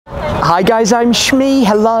Hi guys, I'm Shmi,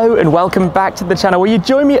 hello and welcome back to the channel where you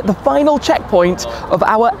join me at the final checkpoint of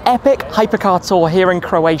our epic hypercar tour here in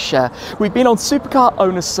Croatia. We've been on Supercar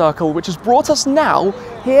Owners Circle, which has brought us now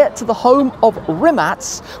here to the home of Rimac,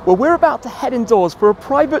 where we're about to head indoors for a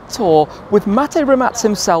private tour with Mate Rimac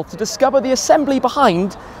himself to discover the assembly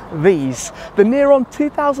behind these, the near-on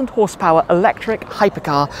 2,000 horsepower electric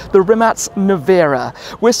hypercar, the Rimac Nevera.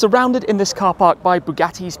 We're surrounded in this car park by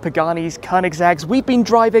Bugattis, Pagani's, Koenigsegg's. We've been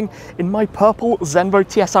driving in my purple Zenvo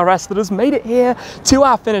TSRS that has made it here to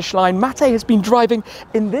our finish line. Mate has been driving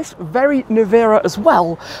in this very Nevera as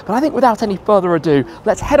well, but I think without any further ado,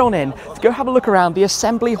 let's head on in to go have a look around the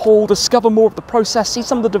assembly hall, discover more of the process, see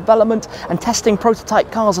some of the development and testing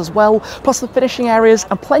prototype cars as well, plus the finishing areas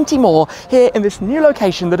and plenty more here in this new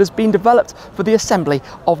location that has been developed for the assembly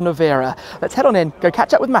of Nevera. Let's head on in, go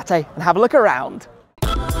catch up with Mate and have a look around.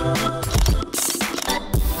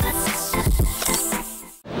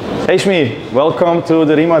 Hey Shmi, welcome to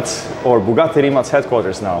the Rimac or Bugatti-Rimac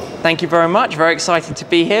headquarters now. Thank you very much, very excited to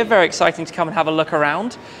be here, very exciting to come and have a look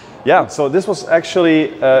around. Yeah, so this was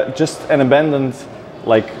actually just an abandoned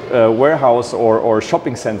warehouse or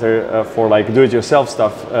shopping center for do-it-yourself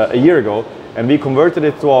stuff a year ago. And we converted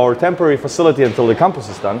it to our temporary facility until the campus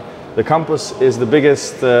is done. The campus is the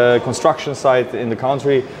biggest construction site in the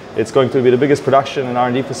country. It's going to be the biggest production and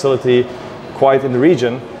R&D facility quite in the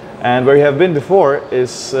region. And where we have been before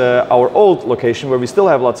is our old location where we still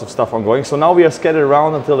have lots of stuff ongoing. So now we are scattered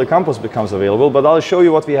around until the campus becomes available, but I'll show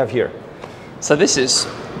you what we have here. So this is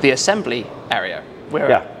the assembly area.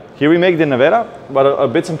 Yeah, here we make the Nevera, but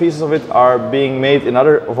bits and pieces of it are being made in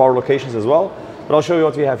other of our locations as well. But I'll show you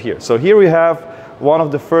what we have here. So here we have one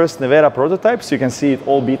of the first Nevera prototypes. You can see it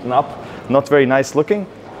all beaten up, not very nice looking.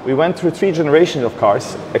 We went through 3 generations of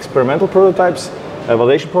cars, experimental prototypes,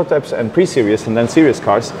 validation prototypes and pre-series and then series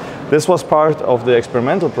cars. This was part of the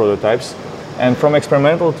experimental prototypes, and from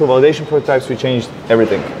experimental to validation prototypes we changed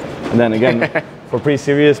everything. And then again for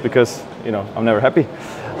pre-series, because I'm never happy.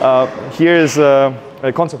 Here is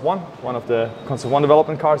Concept 1, one of the Concept 1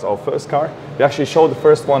 development cars, our first car. We actually showed the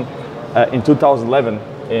first one in 2011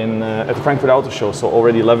 at the Frankfurt Auto Show, so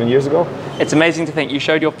already 11 years ago. It's amazing to think you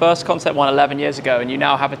showed your first Concept 1 11 years ago and you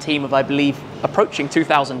now have a team of, I believe, approaching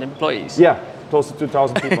 2,000 employees. Yeah, close to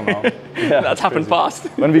 2,000 people now. Yeah, that's happened fast.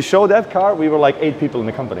 When we showed that car, we were like 8 people in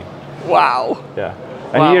the company. Wow. Yeah.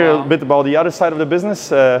 And here a bit about the other side of the business,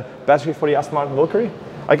 battery for the Aston Martin Valkyrie.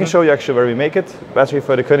 I can show you actually where we make it. Battery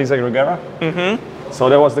for the Koenigsegg and So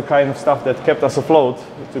that was the kind of stuff that kept us afloat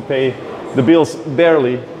to pay the bills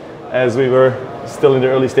barely, as we were still in the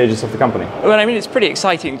early stages of the company. Well, I mean, it's pretty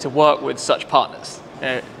exciting to work with such partners.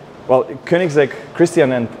 Well, Koenigsegg,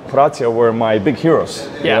 Christian and Croatia were my big heroes.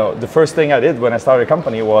 Yeah. The first thing I did when I started a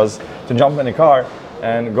company was to jump in a car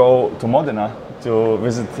and go to Modena to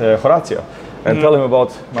visit Croatia and tell him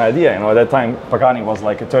about my idea. At that time, Pagani was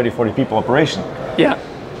like a 30-40 people operation. Yeah.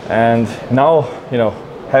 And now,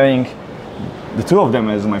 having the 2 of them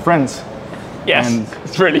as my friends. Yes, and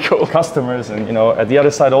it's really cool. Customers, and at the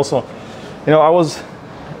other side also, I was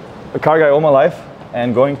a car guy all my life,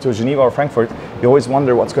 and going to Geneva or Frankfurt, you always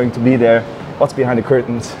wonder what's going to be there, what's behind the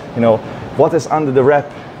curtains, what is under the wrap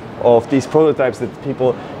of these prototypes that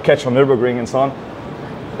people catch on Nürburgring and so on.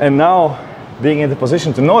 And now, being in the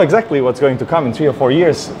position to know exactly what's going to come in 3 or 4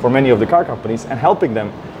 years for many of the car companies and helping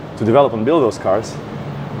them to develop and build those cars,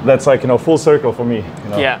 that's like, full circle for me.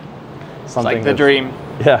 Yeah, it's like the dream.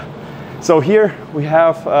 Yeah. So here we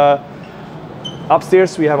have,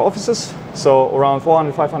 upstairs we have offices, so around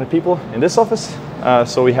 400, 500 people in this office.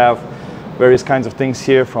 So we have various kinds of things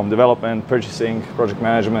here, from development, purchasing, project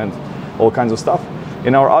management, all kinds of stuff.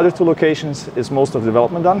 In our other 2 locations is most of the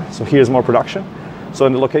development done, so here's more production. So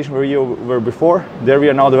in the location where you were before, there we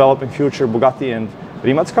are now developing future Bugatti and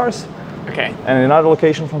Rimac cars. Okay. And in another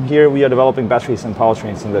location from here, we are developing batteries and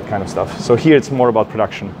powertrains and that kind of stuff. So here it's more about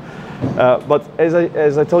production. But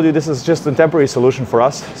as I told you, this is just a temporary solution for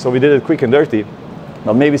us, so we did it quick and dirty.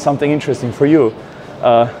 But maybe something interesting for you.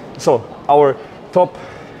 So our top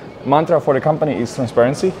mantra for the company is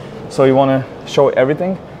transparency. So we want to show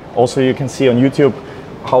everything. Also, you can see on YouTube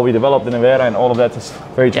how we developed the Nevera, and all of that is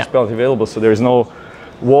very transparently available. So there's no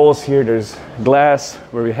walls here, there's glass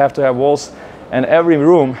where we have to have walls. And every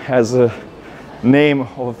room has a name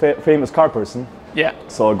of a famous car person. Yeah.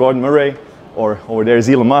 So Gordon Murray, or over there is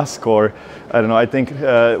Elon Musk, or I don't know, I think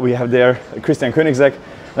we have there Christian Koenigsegg.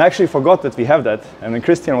 And I actually forgot that we have that. And when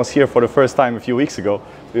Christian was here for the first time a few weeks ago,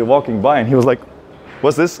 we were walking by and he was like,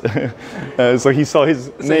 what's this? So he saw his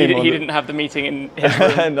name. So he didn't have the meeting in his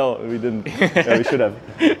room? No, we didn't. Yeah, we should have.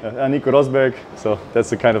 Nico Rosberg, so that's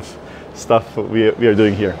the kind of stuff we are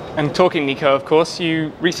doing here. And talking Nico, of course,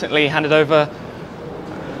 you recently handed over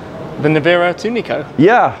the Nevera to Nico.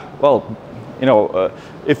 Yeah, well, you know,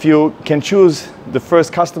 if you can choose the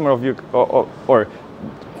first customer of your, or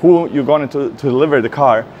who you're going to deliver the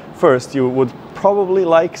car first, you would probably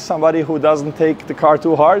like somebody who doesn't take the car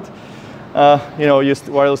too hard. You know,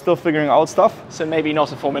 while still figuring out stuff. So maybe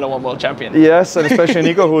not a Formula 1 world champion. Yes, and especially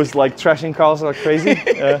Nico, who's like trashing cars like crazy.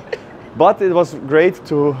 But it was great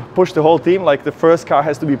to push the whole team. Like the first car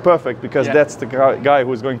has to be perfect because that's the guy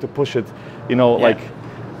who's going to push it. You know, like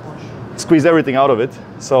squeeze everything out of it.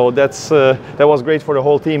 So that was great for the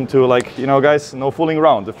whole team to, like, you know, guys, no fooling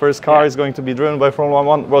around. The first car is going to be driven by Formula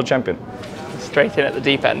 1 world champion. Straight in at the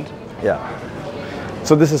deep end. Yeah.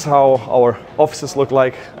 So this is how our offices look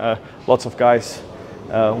like. Lots of guys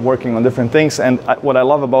working on different things. And what I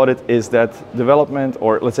love about it is that development,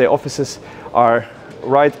 or let's say offices, are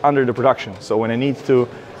right under the production. So when I need to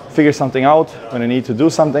figure something out, when I need to do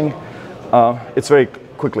something, it's very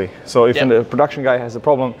quickly. So if the production guy has a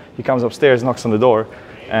problem, he comes upstairs, knocks on the door,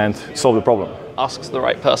 and solves the problem. Asks the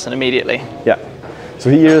right person immediately. Yeah. So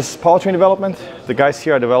here's powertrain development. The guys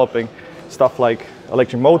here are developing stuff like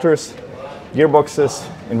electric motors, gearboxes,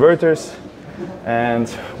 inverters, and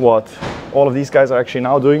what all of these guys are actually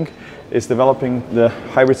now doing is developing the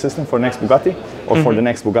hybrid system for the next Bugatti, or for the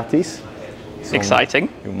next Bugattis. So exciting.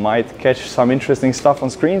 You might catch some interesting stuff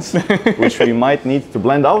on screens, which we might need to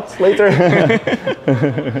blend out later.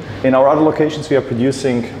 In our other locations, we are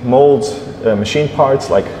producing molds, machine parts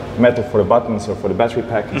like metal for the buttons or for the battery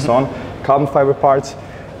pack and so on, carbon fiber parts.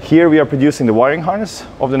 Here we are producing the wiring harness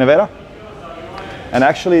of the Nevera. And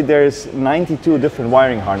actually there's 92 different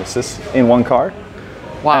wiring harnesses in one car.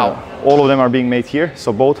 Wow. All of them are being made here,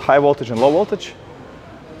 so both high voltage and low voltage.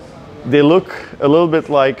 They look a little bit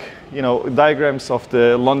like, you know, diagrams of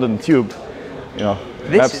the London Tube. You know,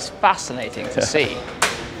 this is fascinating to see.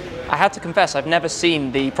 I have to confess, I've never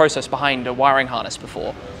seen the process behind a wiring harness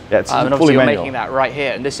before. Yeah, it's and fully obviously you're manual. making that right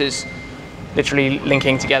here, and this is literally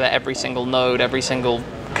linking together every single node, every single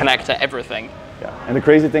connector, everything. Yeah, and the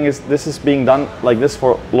crazy thing is this is being done like this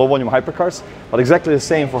for low volume hypercars, but exactly the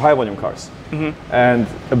same for high volume cars. And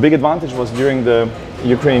a big advantage was during the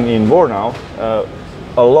Ukrainian war now,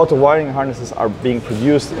 a lot of wiring harnesses are being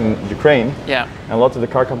produced in Ukraine. Yeah. And a lot of the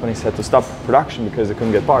car companies had to stop production because they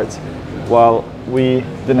couldn't get parts. While we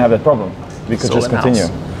didn't have that problem. We could just continue.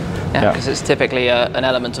 Yeah, because it's typically an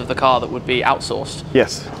element of the car that would be outsourced.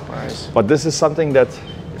 Yes. But this is something that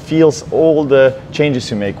feels all the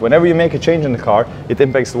changes you make. Whenever you make a change in the car, it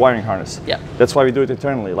impacts the wiring harness. Yeah. That's why we do it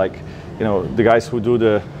internally. Like, you know, the guys who do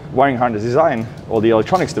the wiring harness design, all the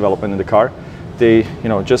electronics development in the car, they, you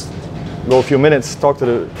know, just go a few minutes, talk to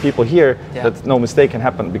the people here, that no mistake can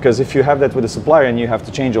happen. Because if you have that with a supplier and you have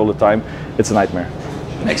to change all the time, it's a nightmare.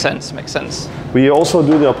 Makes sense, makes sense. We also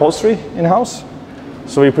do the upholstery in-house.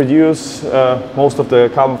 So we produce most of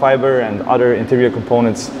the carbon fiber and other interior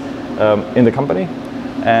components in the company.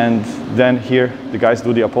 And then here the guys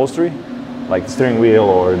do the upholstery, like the steering wheel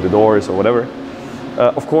or the doors or whatever.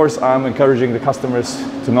 Of course, I'm encouraging the customers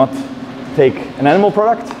to not take an animal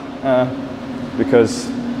product because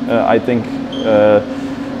I think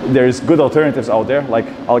there's good alternatives out there, like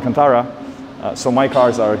Alcantara. So my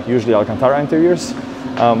cars are usually Alcantara interiors,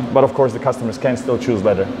 but of course the customers can still choose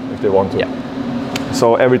leather if they want to. Yeah.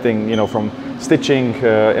 So everything, you know, from stitching,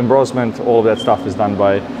 embossment, all of that stuff is done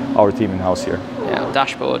by our team in-house here. Yeah,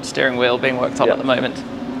 dashboard, steering wheel being worked on at the moment.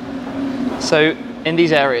 So in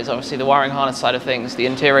these areas, obviously the wiring harness side of things, the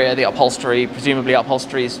interior, the upholstery, presumably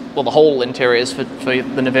upholsteries, well, the whole interiors for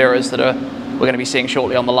the Neveras that we're going to be seeing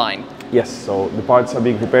shortly on the line. Yes, so the parts are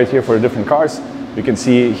being prepared here for the different cars. You can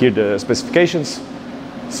see here the specifications.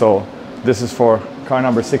 So this is for car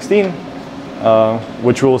number 16,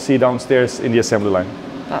 which we'll see downstairs in the assembly line.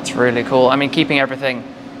 That's really cool. I mean, keeping everything,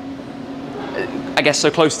 I guess,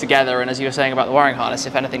 so close together, and as you were saying about the wiring harness,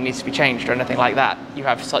 if anything needs to be changed or anything like that, you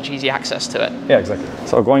have such easy access to it. Yeah, exactly.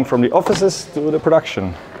 So going from the offices to the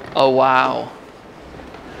production. Oh, wow.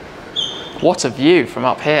 What a view from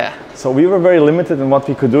up here. So we were very limited in what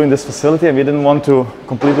we could do in this facility, and we didn't want to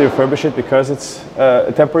completely refurbish it because it's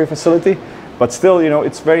a temporary facility. But still, you know,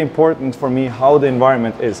 it's very important for me how the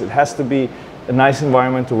environment is. It has to be a nice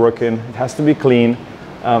environment to work in. It has to be clean.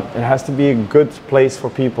 It has to be a good place for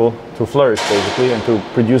people to flourish, basically, and to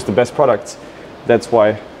produce the best products. That's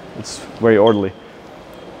why it's very orderly.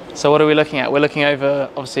 So what are we looking at? We're looking over,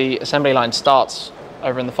 obviously, assembly line starts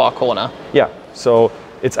over in the far corner. Yeah, so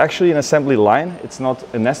it's actually an assembly line. It's not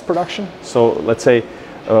a nest production. So let's say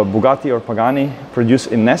Bugatti or Pagani produce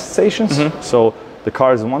in nest stations. So the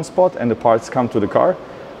car is in one spot and the parts come to the car.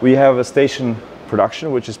 We have a station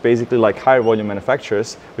production, which is basically like higher volume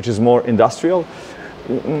manufacturers, which is more industrial.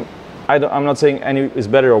 I'm not saying any is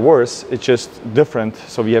better or worse, it's just different.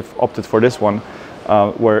 So we have opted for this one,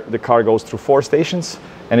 where the car goes through 4 stations,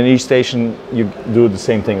 and in each station you do the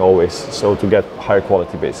same thing always, so to get higher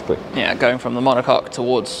quality basically. Yeah, going from the monocoque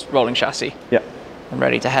towards rolling chassis. Yeah. And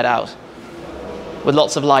ready to head out. With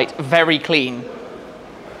lots of light, very clean.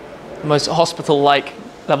 Most hospital-like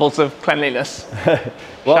levels of cleanliness.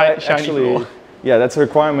 Well, Shiny actually, floor. yeah, that's a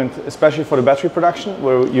requirement, especially for the battery production,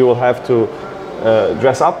 where you will have to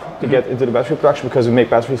dress up to get into the battery production, because we make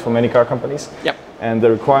batteries for many car companies. Yep. And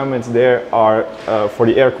the requirements there are for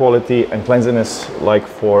the air quality and cleanliness, like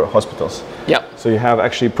for hospitals. Yep. So you have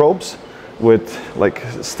actually probes with like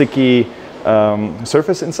sticky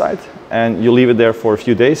surface inside, and you leave it there for a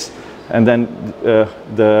few days, and then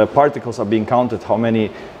the particles are being counted, how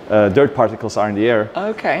many dirt particles are in the air.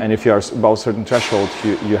 Okay. And if you are above a certain threshold,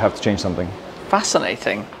 you have to change something.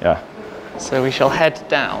 Fascinating. Yeah. So we shall head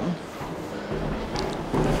down.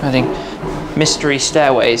 I think mystery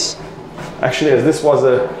stairways. Actually, as this was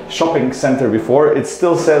a shopping center before, it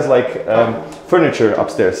still says like furniture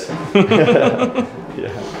upstairs.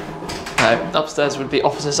 Yeah. Upstairs would be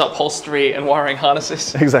offices, upholstery, and wiring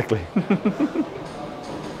harnesses. Exactly.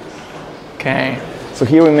 Okay. So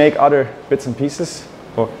here we make other bits and pieces.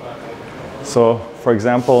 So, for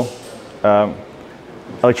example,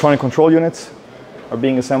 electronic control units are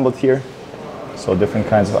being assembled here. So different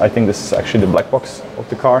kinds of, I think this is actually the black box of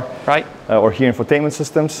the car. Right. Or here infotainment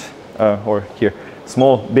systems, or here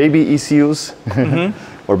small baby ECUs,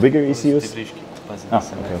 or bigger ECUs. Okay,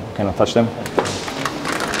 we cannot touch them.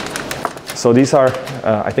 So these are,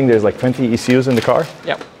 I think there's like 20 ECUs in the car.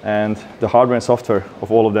 Yep. And the hardware and software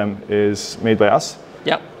of all of them is made by us.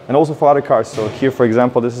 Yep. And also for other cars. So here, for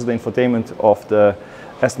example, this is the infotainment of the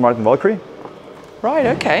Aston Martin Valkyrie. Right,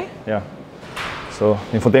 okay. Yeah. So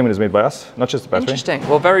the infotainment is made by us, not just the battery. Interesting.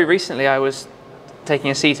 Well, very recently I was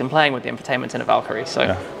taking a seat and playing with the infotainment in a Valkyrie, so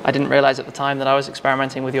Yeah. I didn't realize at the time that I was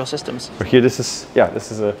experimenting with your systems. So here, this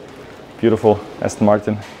is a beautiful Aston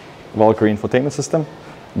Martin Valkyrie infotainment system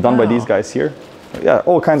done by these guys here. Yeah,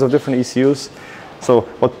 all kinds of different ECUs. So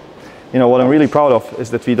what I'm really proud of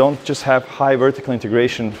is that we don't just have high vertical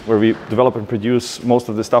integration where we develop and produce most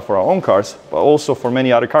of the stuff for our own cars, but also for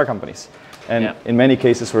many other car companies. And in many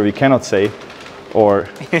cases where we cannot say, or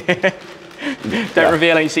don't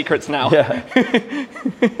reveal any secrets now. Yeah.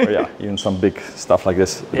 Or yeah, even some big stuff like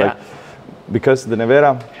this. Yeah. Like, because the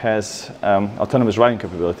Nevera has autonomous driving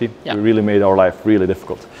capability, Yeah. we really made our life really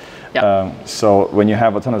difficult. Yeah. So when you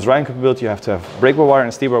have autonomous driving capability, you have to have brake-by-wire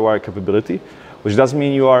and steer-by-wire capability, which doesn't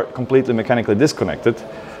mean you are completely mechanically disconnected.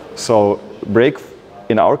 So brake,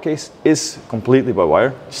 in our case, is completely by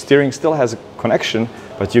wire. Steering still has a connection,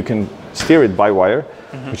 but you can steer it by wire,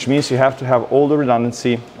 which means you have to have all the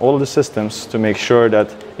redundancy, all of the systems to make sure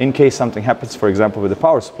that in case something happens, for example, with the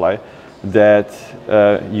power supply, that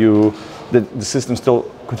the system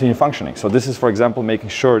still continue functioning. So this is, for example, making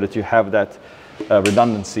sure that you have that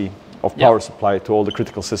redundancy of power supply to all the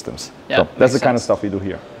critical systems. Yeah, so that's the kind of sense. stuff we do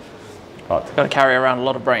here. Got to carry around a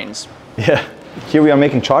lot of brains. Yeah. Here we are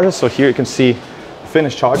making chargers. So here you can see the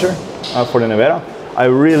finished charger for the Nevera. I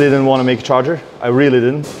really didn't want to make a charger. I really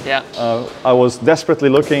didn't. Yeah. I was desperately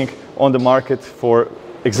looking on the market for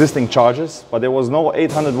existing chargers, but there was no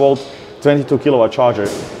 800 volt 22 kilowatt charger.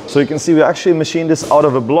 So you can see we actually machined this out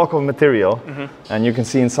of a block of material, and you can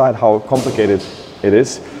see inside how complicated it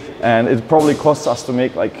is. And it probably costs us to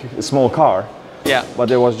make like a small car. Yeah. But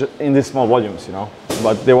there was just in these small volumes,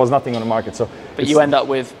 but there was nothing on the market. So But you end up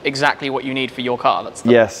with exactly what you need for your car. That's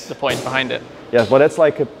the point behind it. Yes, but that's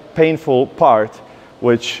like a painful part,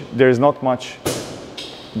 which there's not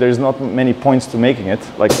many points to making it.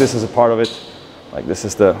 Like this is a part of it. Like this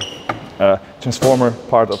is the transformer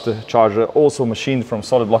part of the charger, also machined from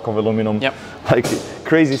solid block of aluminum. Yep. Like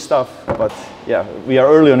crazy stuff. But yeah, we are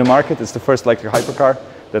early on the market. It's the first electric hypercar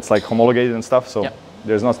that's like homologated and stuff. So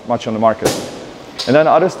there's not much on the market. And then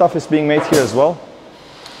other stuff is being made here as well.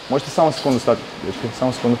 Možete samo sekundu stati,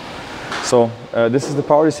 samo sekundu. So this is the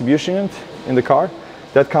power distribution unit in the car.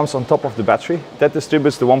 That comes on top of the battery. That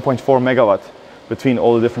distributes the 1.4 megawatt between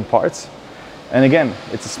all the different parts. And again,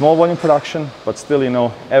 it's a small volume production, but still,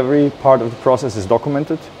 every part of the process is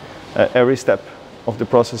documented. Every step of the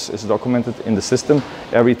process is documented in the system.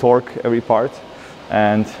 Every torque, every part.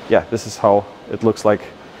 And yeah, this is how it looks like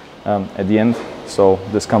at the end. So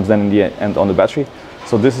this comes then in the end on the battery.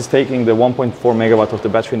 So this is taking the 1.4 megawatt of the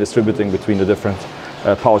battery and distributing between the different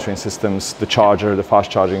powertrain systems, the charger, the fast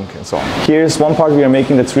charging, and so on. Here's one part we are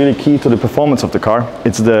making that's really key to the performance of the car.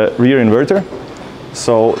 It's the rear inverter.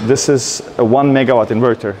 So this is a 1 megawatt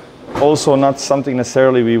inverter also not something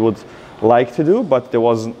necessarily we would like to do, but there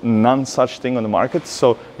was none such thing on the market.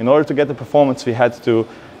 So in order to get the performance, we had to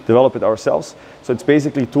develop it ourselves. So it's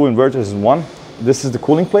basically two inverters in one. This is the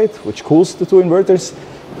cooling plate, which cools the two inverters.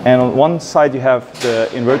 And on one side, you have the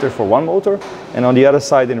inverter for one motor, and on the other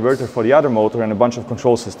side, the inverter for the other motor, and a bunch of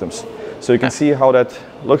control systems. So you can see how that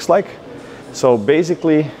looks like. So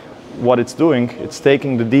basically, what it's doing, it's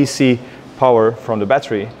taking the DC power from the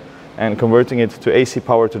battery and converting it to AC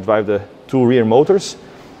power to drive the two rear motors.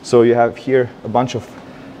 So you have here a bunch of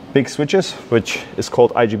big switches, which is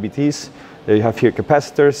called IGBTs. You have here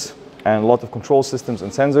capacitors and a lot of control systems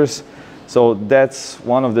and sensors. So that's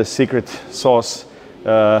one of the secret sauce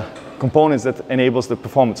components that enables the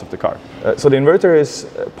performance of the car. So the inverter is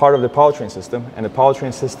part of the powertrain system, and the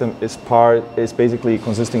powertrain system is basically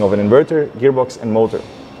consisting of an inverter, gearbox, and motor.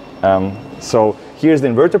 So here's the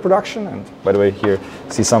inverter production, and by the way, here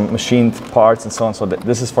you see some machined parts and so on. So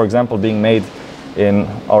this is, for example, being made in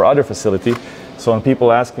our other facility. So when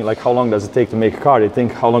people ask me, like, how long does it take to make a car, they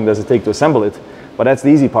think, how long does it take to assemble it? But that's the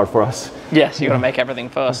easy part for us. Yes, you got to make everything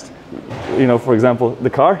first. You know, for example, the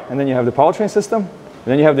car, and then you have the powertrain system, and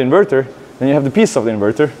then you have the inverter, then you have the piece of the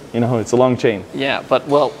inverter. You know, it's a long chain. Yeah, but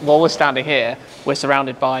well, while we're standing here, we're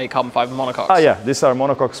surrounded by carbon fiber monocoques. Ah, yeah, these are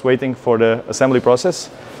monocoques waiting for the assembly process,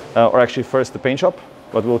 or actually first the paint shop,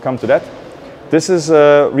 but we'll come to that. This is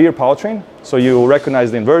a rear powertrain, so you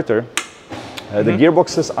recognize the inverter. The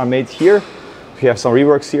gearboxes are made here. We have some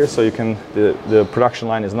reworks here, so you can, the production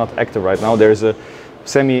line is not active right now. There's a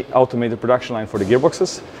semi-automated production line for the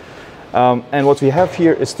gearboxes. And what we have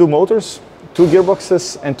here is two motors, two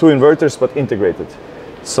gearboxes, and two inverters, but integrated.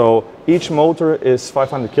 So each motor is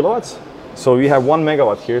 500 kilowatts. So we have 1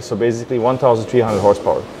 megawatt here, so basically 1,300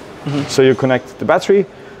 horsepower. So you connect the battery,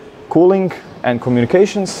 cooling, and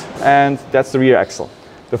communications, and that's the rear axle.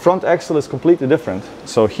 The front axle is completely different.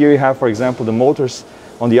 So here you have, for example, the motors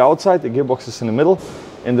on the outside, the gearboxes in the middle.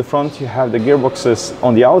 In the front, you have the gearboxes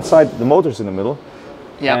on the outside, the motors in the middle.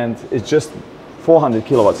 Yep. And it's just 400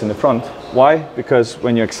 kilowatts in the front. Why? Because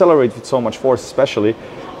when you accelerate with so much force, especially,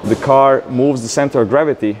 the car moves the center of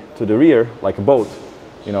gravity to the rear like a boat,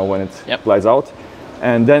 you know, when it glides out.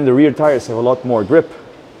 And then the rear tires have a lot more grip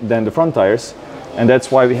than the front tires. And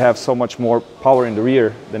that's why we have so much more power in the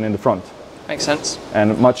rear than in the front. Makes sense.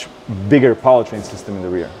 And a much bigger powertrain system in the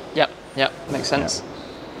rear. Yep, makes sense. Yeah.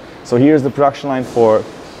 So here's the production line for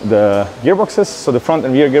the gearboxes. So the front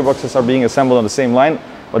and rear gearboxes are being assembled on the same line,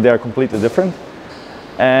 but they are completely different.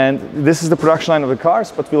 And this is the production line of the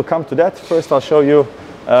cars, but we'll come to that. First, I'll show you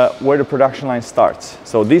where the production line starts.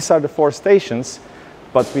 So these are the 4 stations,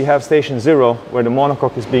 but we have station 0 where the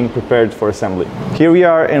monocoque is being prepared for assembly. Here we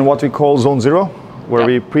are in what we call zone 0, where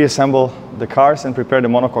we pre-assemble the cars and prepare the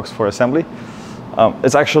monocoques for assembly.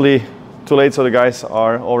 It's actually too late, so the guys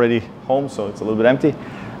are already home, so it's a little bit empty.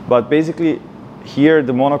 But basically, here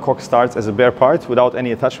the monocoque starts as a bare part without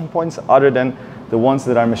any attachment points other than the ones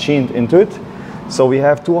that are machined into it. So we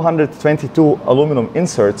have 222 aluminum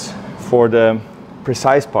inserts for the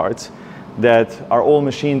precise parts that are all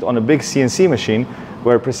machined on a big CNC machine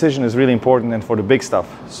where precision is really important and for the big stuff.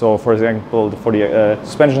 So for example, for the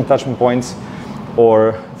suspension attachment points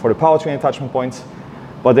or for the powertrain attachment points.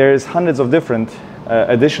 But there is hundreds of different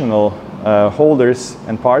additional holders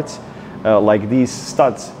and parts like these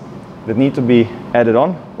studs that need to be added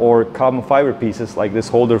on, or carbon fiber pieces like this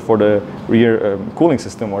holder for the rear cooling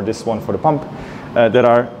system or this one for the pump that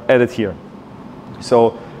are added here.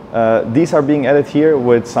 So these are being added here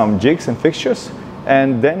with some jigs and fixtures,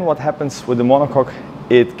 and then what happens with the monocoque,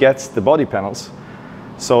 it gets the body panels.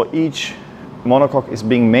 So each monocoque is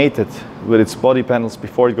being mated with its body panels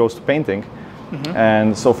before it goes to painting.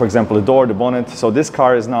 And so for example, the door, the bonnet, so this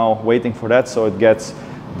car is now waiting for that, so it gets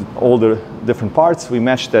all the different parts. We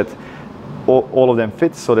match that all of them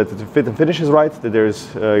fit so that the fit and finish is right, that there's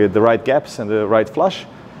the right gaps and the right flush.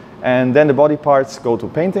 And then the body parts go to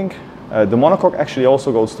painting. The monocoque actually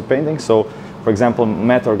also goes to painting. So for example,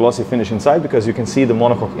 matte or glossy finish inside, because you can see the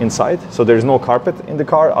monocoque inside. So there's no carpet in the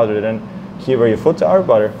car other than here where your foot are,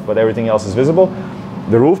 but everything else is visible.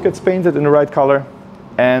 The roof gets painted in the right color.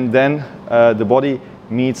 And then the body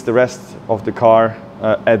meets the rest of the car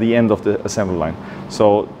at the end of the assembly line.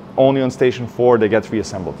 So only on station 4 they get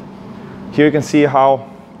reassembled. Here you can see how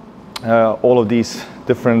all of these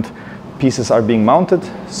different pieces are being mounted.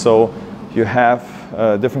 So you have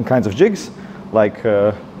different kinds of jigs, like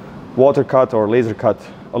water cut or laser cut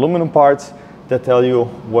aluminum parts that tell you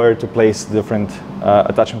where to place different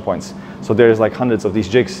attachment points. So there's like hundreds of these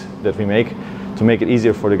jigs that we make to make it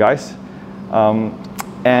easier for the guys.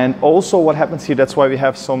 And also what happens here, that's why we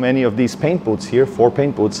have so many of these paint booths here, 4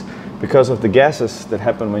 paint booths, because of the gases that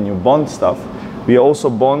happen when you bond stuff. We also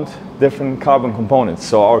bond different carbon components.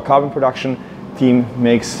 So our carbon production team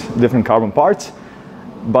makes different carbon parts,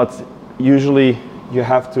 but usually you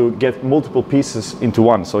have to get multiple pieces into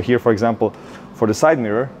one. So here, for example, for the side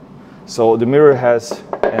mirror, so the mirror has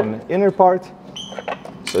an inner part,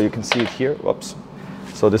 so you can see it here, whoops.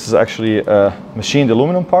 So this is actually a machined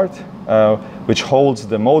aluminum part, which holds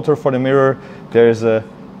the motor for the mirror. There's a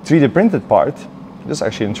 3D printed part. This is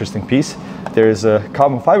actually an interesting piece. There's a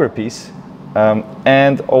carbon fiber piece,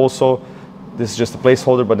 and also this is just a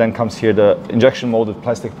placeholder, but then comes here the injection molded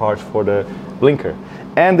plastic part for the blinker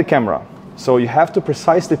and the camera. So you have to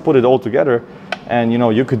precisely put it all together, and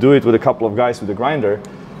you could do it with a couple of guys with a grinder,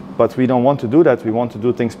 but we don't want to do that. We want to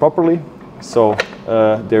do things properly. So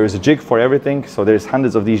there is a jig for everything. So there's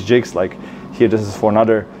hundreds of these jigs. Like here, this is for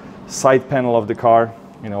another side panel of the car,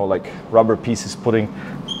 like rubber pieces, putting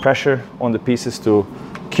pressure on the pieces to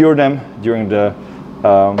cure them during the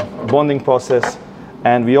bonding process.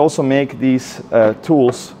 And we also make these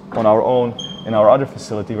tools on our own in our other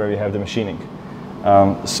facility where we have the machining.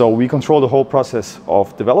 So we control the whole process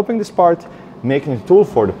of developing this part, making the tool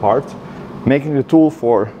for the part, making the tool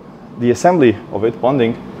for the assembly of it,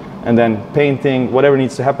 bonding, and then painting, whatever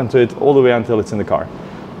needs to happen to it, all the way until it's in the car.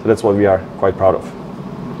 So that's what we are quite proud of.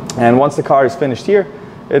 And once the car is finished here,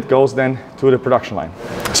 it goes then to the production line.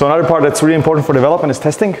 So another part that's really important for development is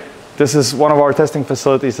testing. This is one of our testing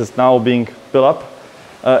facilities that's now being built up.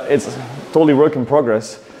 It's totally work in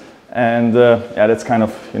progress. And yeah, that's kind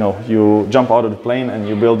of, you jump out of the plane and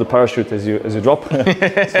you build the parachute as you drop. So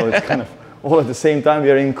it's kind of all at the same time.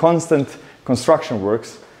 We are in constant construction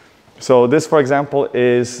works. So this, for example,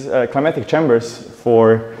 is climatic chambers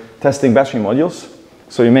for testing battery modules.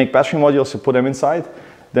 So you make battery modules, you put them inside,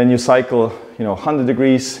 then you cycle, 100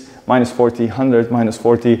 degrees, -40, 100,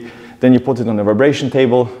 -40. Then you put it on a vibration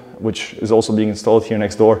table, which is also being installed here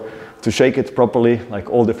next door, to shake it properly, like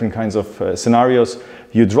all different kinds of scenarios.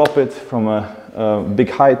 You drop it from a big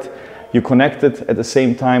height, you connect it at the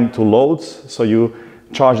same time to loads. So you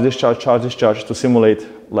charge, discharge to simulate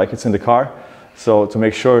like it's in the car. So to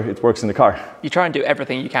make sure it works in the car. You try and do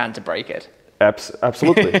everything you can to break it.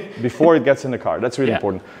 Absolutely, before it gets in the car. That's really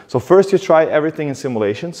important. So first you try everything in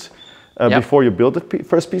simulations before you build the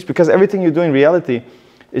first piece, because everything you do in reality,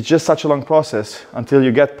 it's just such a long process until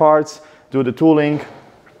you get parts, do the tooling,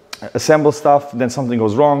 assemble stuff, then something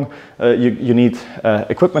goes wrong. You need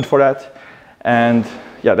equipment for that. And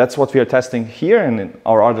yeah, that's what we are testing here and in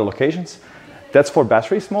our other locations. That's for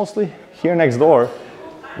batteries mostly. Here next door,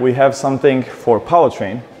 we have something for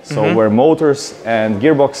powertrain. So where motors and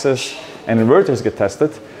gearboxes and inverters get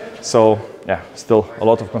tested. So yeah, still a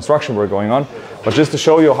lot of construction work going on. But just to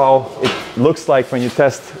show you how it looks like when you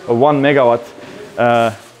test a 1 megawatt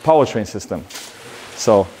powertrain system.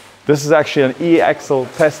 So this is actually an e-axle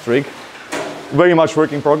test rig, very much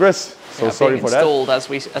work in progress. So sorry for that. Being installed as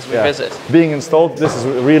we visit. Being installed, this is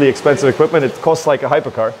really expensive equipment. It costs like a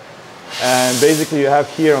hypercar. And basically you have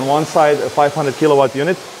here on one side a 500 kilowatt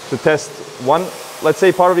unit to test one, let's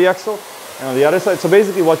say, part of the axle, and on the other side. So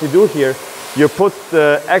basically what you do here, you put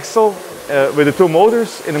the axle with the 2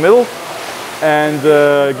 motors in the middle and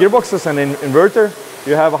gearboxes and an inverter.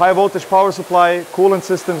 You have a high voltage power supply, coolant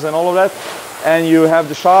systems and all of that. And you have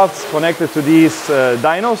the shafts connected to these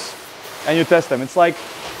dynos and you test them. It's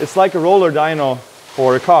like a roller dyno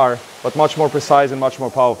for a car, but much more precise and much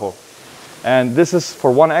more powerful. And this is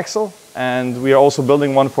for one axle, and we are also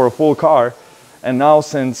building one for a full car. And now,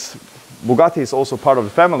 since Bugatti is also part of the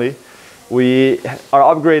family, we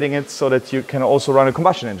are upgrading it so that you can also run a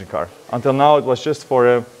combustion engine car. Until now it was just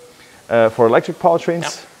for electric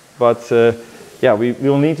powertrains, but yeah, we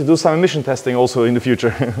will need to do some emission testing also in the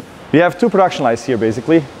future. We have 2 production lines here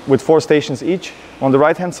basically, with 4 stations each. On the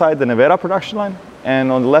right hand side, the Nevera production line,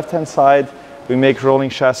 and on the left hand side, we make rolling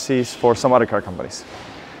chassis for some other car companies.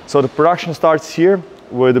 So the production starts here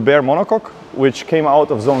with the bare monocoque, which came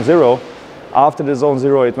out of Zone 0. After the Zone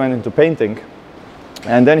 0, it went into painting.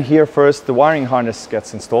 And then here first the wiring harness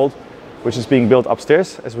gets installed, which is being built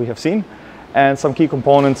upstairs, as we have seen. And some key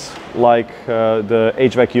components like the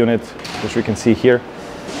HVAC unit, which we can see here.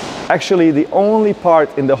 Actually, the only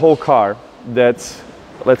part in the whole car that's,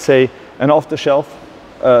 let's say, an off-the-shelf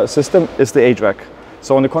system is the HVAC.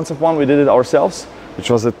 So on the Concept 1, we did it ourselves, which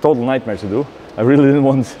was a total nightmare to do. I really didn't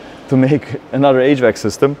want to make another HVAC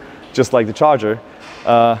system, just like the Charger.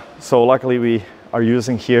 So luckily we are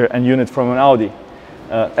using here a unit from an Audi.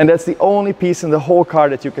 And that's the only piece in the whole car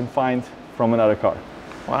that you can find from another car.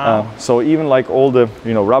 Wow. So even like all the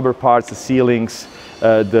rubber parts, the ceilings,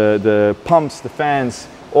 the pumps, the fans,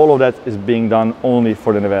 all of that is being done only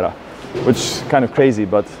for the Nevera, which is kind of crazy,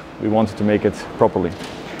 but we wanted to make it properly.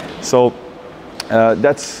 So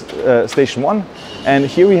that's station 1, and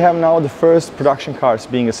here we have now the first production cars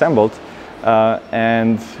being assembled,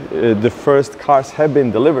 and the first cars have been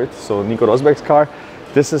delivered. So Nico Rosberg's car,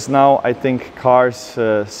 this is now I think cars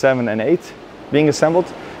 7 and 8 being assembled,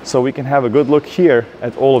 so we can have a good look here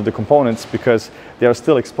at all of the components because they are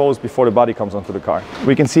still exposed before the body comes onto the car.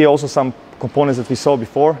 We can see also some components that we saw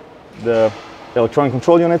before, the electronic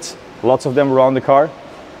control units, lots of them around the car,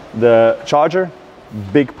 the charger,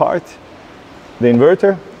 big part, the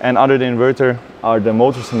inverter, and under the inverter are the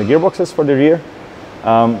motors and the gearboxes for the rear,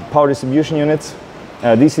 power distribution units,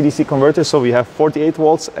 DC-DC converters, so we have 48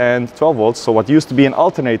 volts and 12 volts. So what used to be an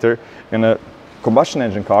alternator in a combustion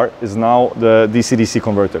engine car is now the DC-DC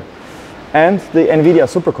converter. And the NVIDIA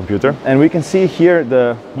supercomputer. And we can see here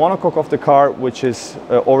the monocoque of the car, which is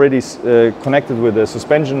already connected with the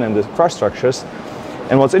suspension and the crash structures.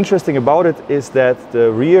 And what's interesting about it is that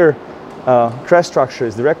the rear crash structure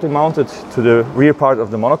is directly mounted to the rear part of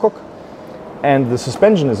the monocoque, and the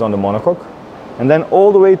suspension is on the monocoque. And then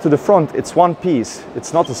all the way to the front, it's one piece.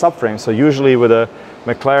 It's not a subframe. So usually with a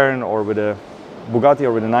McLaren or with a Bugatti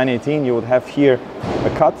or with a 918, you would have here a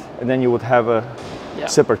cut, and then you would have a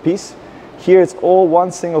separate piece. Here it's all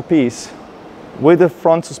one single piece with the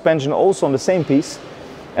front suspension also on the same piece,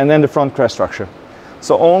 and then the front crash structure.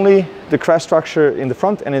 So only the crash structure in the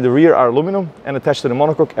front and in the rear are aluminum and attached to the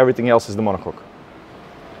monocoque. Everything else is the monocoque.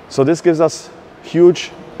 So this gives us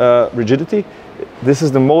huge rigidity. This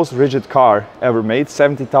is the most rigid car ever made,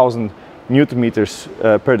 70,000 Newton meters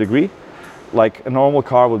per degree. Like a normal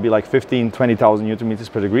car would be like 15, 20,000 Newton meters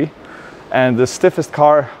per degree. And the stiffest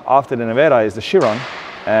car after the Nevera is the Chiron,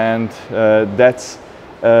 and that's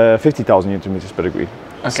 50,000 Newton meters per degree.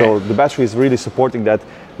 Okay. So the battery is really supporting that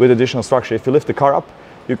with additional structure. If you lift the car up,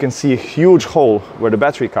 you can see a huge hole where the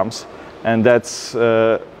battery comes, and that's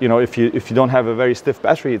if you don't have a very stiff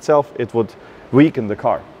battery itself, it would weaken the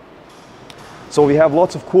car. So we have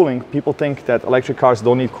lots of cooling. People think that electric cars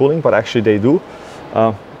don't need cooling, but actually they do.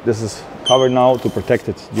 This is covered now to protect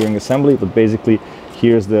it during assembly, but basically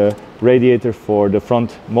here's the radiator for the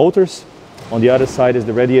front motors. On the other side is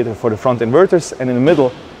the radiator for the front inverters, and in the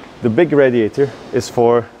middle the big radiator is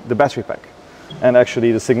for the battery pack, and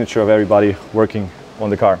actually the signature of everybody working on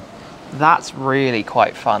the car. That's really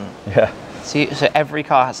quite fun. Yeah. So every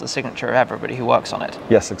car has the signature of everybody who works on it.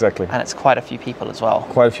 Yes, exactly. And it's quite a few people as well.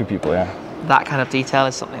 Quite a few people, yeah. That kind of detail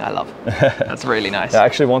is something I love. That's really nice. I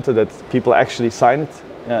actually wanted that people actually sign it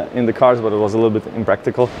in the cars, but it was a little bit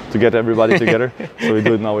impractical to get everybody together. So we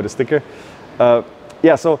do it now with a sticker.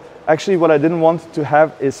 Yeah, so actually what I didn't want to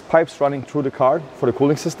have is pipes running through the car for the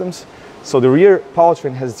cooling systems. So the rear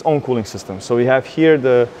powertrain has its own cooling system. So we have here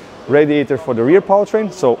the radiator for the rear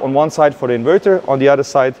powertrain. So on one side for the inverter, on the other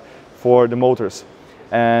side for the motors.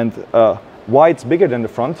 And why it's bigger than the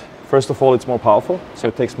front? First of all, it's more powerful, so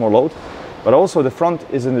it takes more load. But also the front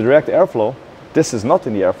is in the direct airflow. This is not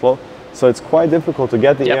in the airflow. So it's quite difficult to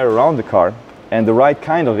get the air around the car and the right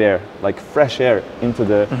kind of air, like fresh air into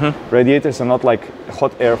the radiators, and not like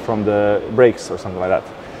hot air from the brakes or something like that.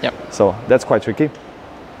 Yep. So that's quite tricky.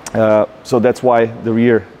 So that's why the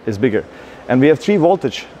rear is bigger. And we have 3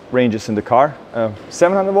 voltage ranges in the car.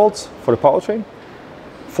 700 volts for the powertrain,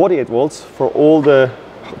 48 volts for all the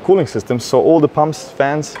cooling systems. So all the pumps,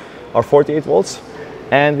 fans are 48 volts.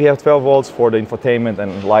 And we have 12 volts for the infotainment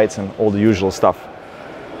and lights and all the usual stuff.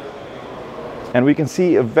 And we can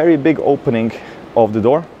see a very big opening of the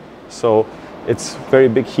door. So it's very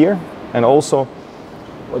big here. And also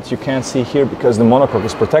what you can't see here because the monocoque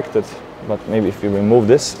is protected, but maybe if we remove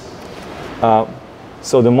this.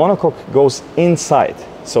 So the monocoque goes inside.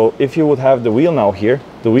 So if you would have the wheel now here,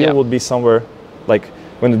 the wheel would be somewhere, like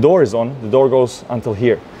when the door is on, the door goes until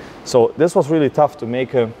here. So this was really tough to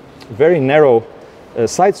make a very narrow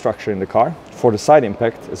side structure in the car for the side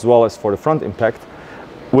impact as well as for the front impact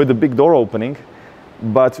with the big door opening.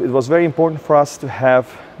 But it was very important for us to have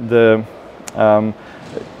the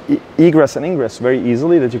egress and ingress very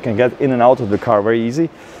easily, that you can get in and out of the car very easy.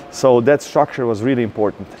 So that structure was really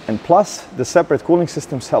important. And plus the separate cooling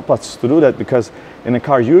systems help us to do that, because in a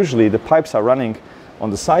car usually the pipes are running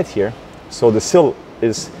on the side here, so the sill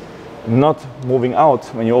is not moving out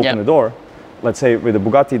when you open the door. Let's say with the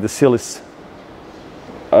Bugatti the sill is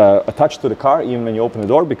attached to the car even when you open the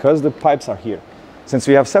door, because the pipes are here. Since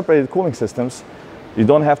we have separated cooling systems, you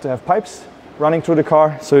don't have to have pipes running through the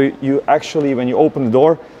car, so you actually, when you open the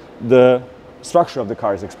door, the structure of the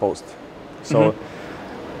car is exposed. So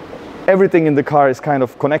everything in the car is kind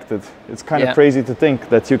of connected. It's kind of crazy to think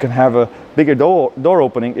that you can have a bigger door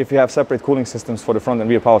opening if you have separate cooling systems for the front and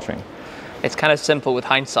rear powertrain. It's kind of simple with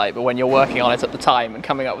hindsight, but when you're working on it at the time and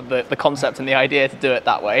coming up with the concept and the idea to do it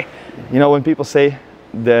that way. You know, when people say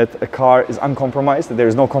that a car is uncompromised, that there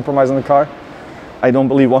is no compromise on the car, I don't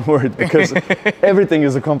believe one word, because everything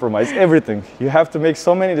is a compromise, everything. You have to make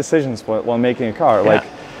so many decisions while making a car. Like,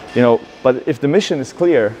 you know, but if the mission is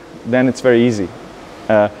clear, then it's very easy.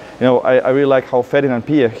 You know, I really like how Ferdinand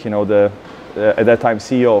Piëch, you know, at that time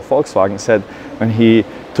CEO of Volkswagen, said when he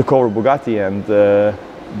took over Bugatti and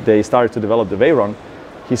they started to develop the Veyron,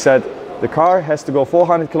 he said the car has to go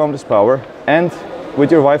 400 kilometers per hour and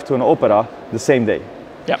with your wife to an opera the same day.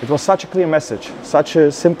 It was such a clear message, such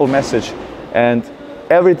a simple message, and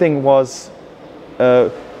everything was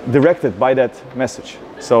directed by that message.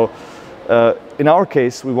 So in our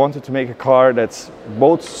case, we wanted to make a car that's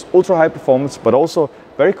both ultra high performance but also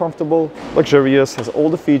very comfortable, luxurious, has all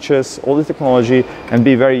the features, all the technology, and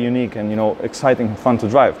be very unique and, you know, exciting and fun to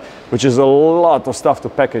drive, which is a lot of stuff to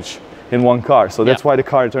package in one car. So that's why the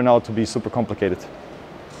car turned out to be super complicated.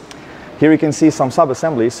 Here you can see some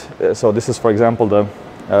sub-assemblies. So this is, for example, the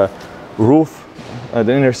roof,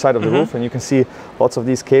 the inner side of the roof, and you can see lots of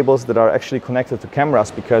these cables that are actually connected to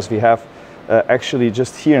cameras, because we have actually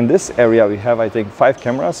just here in this area we have, I think, 5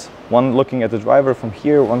 cameras, one looking at the driver from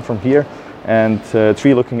here, one from here, and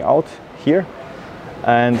 3 looking out here.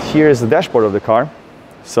 And here is the dashboard of the car.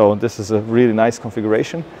 So this is a really nice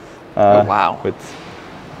configuration with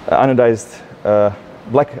anodized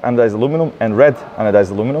black anodized aluminum and red anodized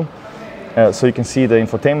aluminum. So you can see the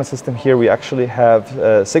infotainment system here. We actually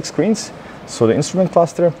have 6 screens. So the instrument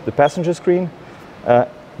cluster, the passenger screen,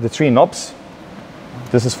 the 3 knobs.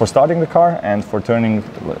 This is for starting the car and for turning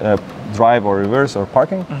drive or reverse or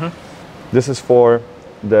parking. This is for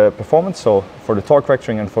the performance, so for the torque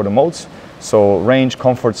vectoring and for the modes. So range,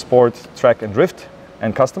 comfort, sport, track and drift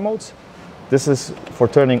and custom modes. This is for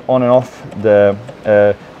turning on and off the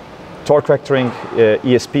torque vectoring,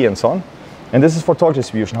 ESP and so on. And this is for torque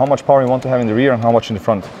distribution, how much power you want to have in the rear and how much in the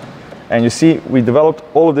front. And you see, we developed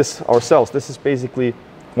all of this ourselves. This is basically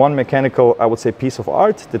one mechanical, I would say, piece of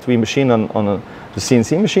art that we machine on the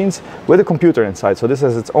CNC machines with a computer inside. So this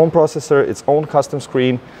has its own processor, its own custom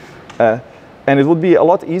screen, and it would be a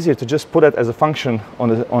lot easier to just put it as a function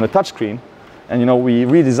on a touch screen. And you know, we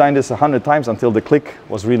redesigned this 100 times until the click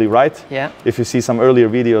was really right. If you see some earlier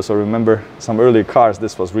videos or remember some earlier cars,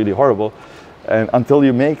 this was really horrible. And until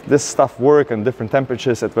you make this stuff work and different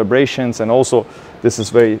temperatures at vibrations, and also this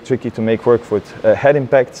is very tricky to make work with head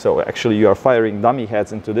impact. So actually you are firing dummy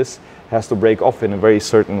heads into this, has to break off in a very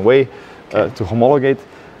certain way to homologate.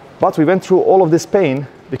 But we went through all of this pain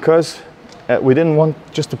because we didn't want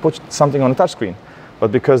just to put something on a touchscreen,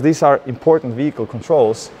 but because these are important vehicle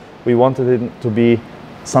controls, we wanted it to be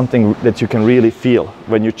something that you can really feel.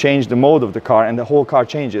 When you change the mode of the car and the whole car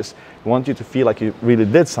changes, we want you to feel like you really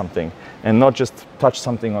did something and not just touch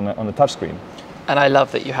something on a touchscreen. And I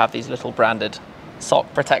love that you have these little branded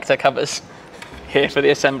sock protector covers here for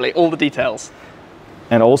the assembly, all the details.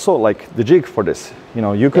 And also like the jig for this, you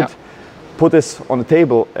know, you could put this on the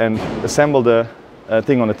table and assemble the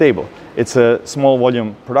thing on the table. It's a small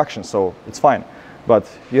volume production, so it's fine. But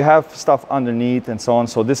you have stuff underneath and so on,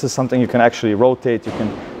 so this is something you can actually rotate, you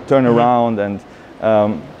can turn around, and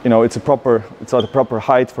you know, it's at the proper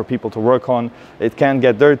height for people to work on. It can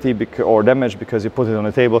get dirty or damaged because you put it on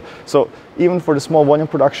the table. So even for the small volume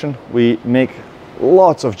production, we make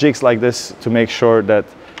lots of jigs like this to make sure that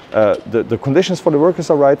the conditions for the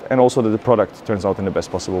workers are right, and also that the product turns out in the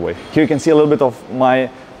best possible way. Here you can see a little bit of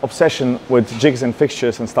my obsession with jigs and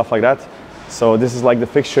fixtures and stuff like that. So this is like the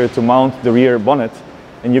fixture to mount the rear bonnet,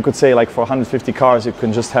 and you could say like for 150 cars you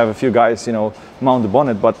can just have a few guys, you know, mount the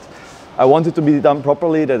bonnet, but I want it to be done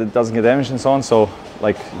properly, that it doesn't get damaged and so on. So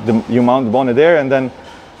like you mount the bonnet there and then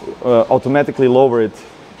automatically lower it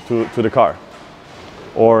to the car.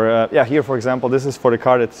 Or yeah, here for example, this is for the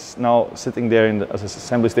car that's now sitting there as an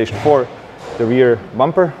assembly station for the rear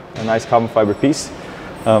bumper, a nice carbon fiber piece,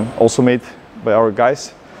 also made by our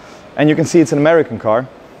guys. And you can see it's an American car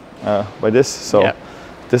by this. So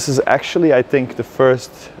this is actually, I think, the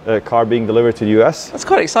first car being delivered to the US. That's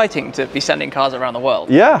quite exciting to be sending cars around the world.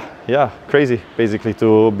 Yeah, crazy basically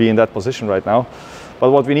to be in that position right now.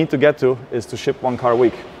 But what we need to get to is to ship 1 car a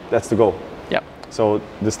week. That's the goal. So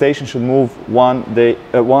the station should move one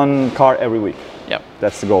car every week.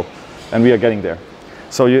 That's the goal, and we are getting there.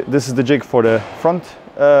 So this is the jig for the front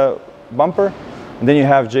bumper, and then you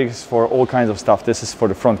have jigs for all kinds of stuff. This is for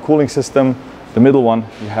the front cooling system. The middle one,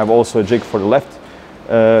 you have also a jig for the left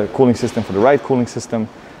cooling system, for the right cooling system.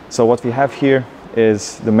 So what we have here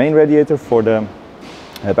is the main radiator for the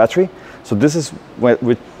battery. So this is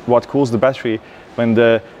what cools the battery when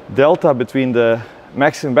the delta between the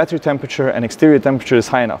maximum battery temperature and exterior temperature is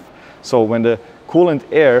high enough. So when the coolant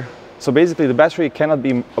air, so basically the battery cannot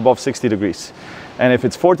be above 60 degrees. And if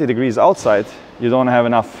it's 40 degrees outside, you don't have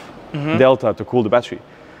enough delta to cool the battery.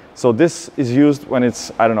 So this is used when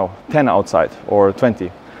it's, I don't know, 10 outside or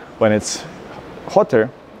 20. When it's hotter,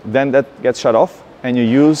 then that gets shut off and you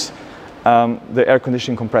use the air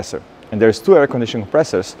conditioning compressor. And there's two air conditioning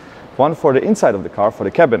compressors, one for the inside of the car, for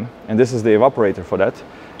the cabin, and this is the evaporator for that.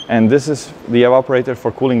 And this is the evaporator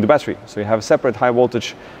for cooling the battery. So you have a separate high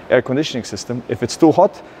voltage air conditioning system. If it's too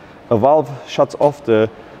hot, a valve shuts off the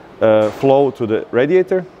flow to the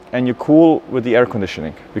radiator and you cool with the air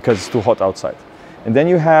conditioning because it's too hot outside. And then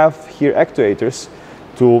you have here actuators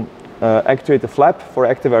to actuate the flap for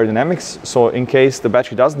active aerodynamics. So in case the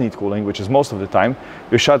battery does need cooling, which is most of the time,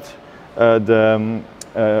 you shut the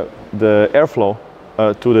airflow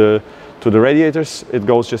to the radiators. It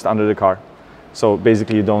goes just under the car. So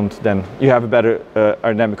basically you have a better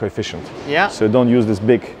aerodynamic coefficient. Yeah. So you don't use this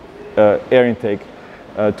big air intake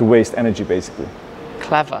to waste energy basically.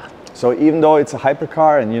 Clever. So even though it's a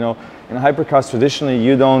hypercar, and you know, in hypercars traditionally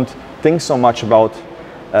you don't think so much about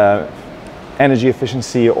energy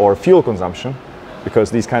efficiency or fuel consumption, because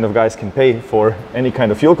these kind of guys can pay for any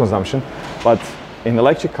kind of fuel consumption. But in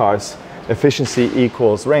electric cars, efficiency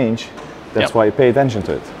equals range. That's why you pay attention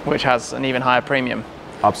to it. Which has an even higher premium.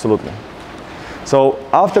 Absolutely. So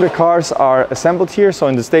after the cars are assembled here, so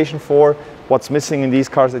in the Station 4, what's missing in these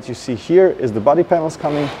cars that you see here is the body panels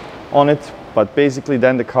coming on it. But basically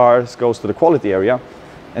then the cars goes to the quality area.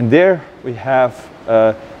 And there we have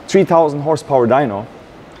 3,000 horsepower dyno.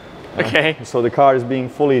 Okay. So the car is being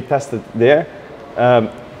fully tested there.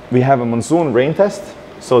 We have a monsoon rain test.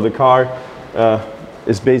 So the car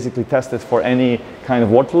is basically tested for any kind of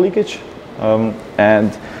water leakage.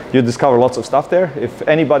 And you discover lots of stuff there. If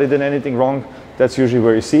anybody did anything wrong, that's usually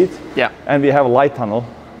where you see it. Yeah. And we have a light tunnel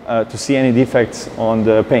to see any defects on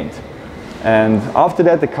the paint. And after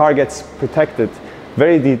that, the car gets protected,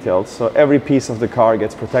 very detailed. So every piece of the car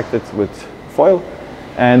gets protected with foil,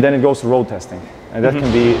 and then it goes to road testing. And that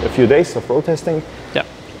can be a few days of road testing. Yeah.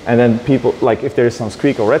 And then people, like if there is some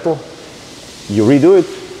squeak or rattle, you redo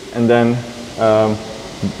it, and then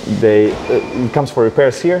it comes for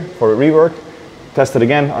repairs here, for a rework, test it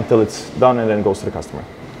again until it's done, and then it goes to the customer.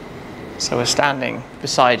 So we're standing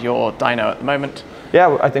beside your dyno at the moment.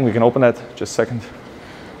 Yeah, I think we can open that just a second.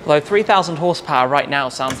 Although 3,000 horsepower right now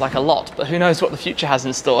sounds like a lot, but who knows what the future has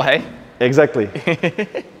in store, hey? Exactly.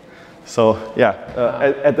 So yeah,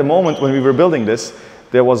 at the moment when we were building this,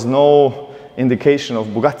 there was no indication of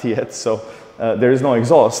Bugatti yet, so there is no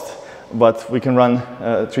exhaust, but we can run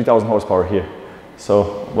 3,000 horsepower here.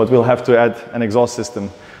 So but we'll have to add an exhaust system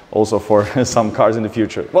also for some cars in the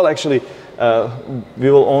future. Well, actually, we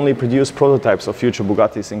will only produce prototypes of future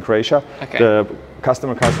Bugattis in Croatia. Okay. The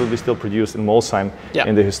customer cars will be still produced in Molsheim,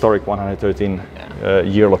 in the historic 113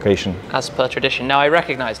 year location. As per tradition. Now I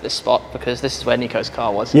recognize this spot because this is where Nico's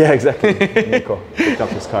car was. Yeah, exactly. Nico picked up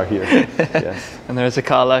his car here. Yes. And there is a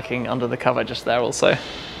car lurking under the cover just there also.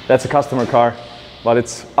 That's a customer car, but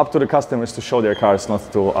it's up to the customers to show their cars,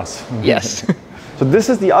 not to us. Yes. So this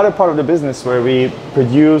is the other part of the business where we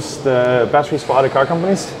produce the batteries for other car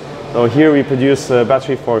companies. So here we produce a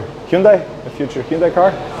battery for Hyundai, a future Hyundai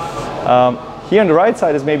car. Here on the right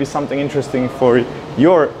side is maybe something interesting for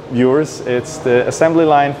your viewers. It's the assembly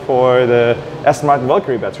line for the Aston Martin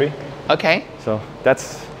Valkyrie battery. Okay. So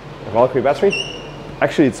that's a Valkyrie battery.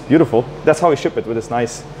 Actually, it's beautiful. That's how we ship it, with this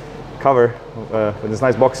nice cover, with this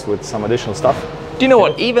nice box with some additional stuff. Do you know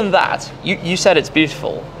what? Even that, you said it's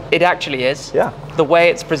beautiful. It actually is. Yeah. The way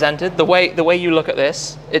it's presented, the way you look at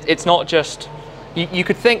this, it's not just. You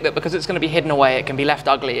could think that because it's going to be hidden away, it can be left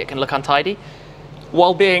ugly, it can look untidy.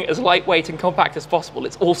 While being as lightweight and compact as possible,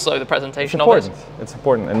 it's also the presentation of it. It's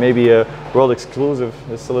important, and maybe a world exclusive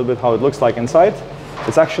is a little bit how it looks like inside.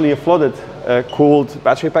 It's actually a flooded, cooled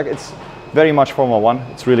battery pack. It's very much Formula 1.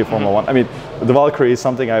 It's really Formula 1. I mean, the Valkyrie is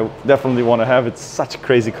something I definitely want to have. It's such a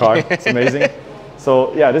crazy car. It's amazing.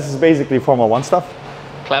 So yeah, this is basically Formula 1 stuff.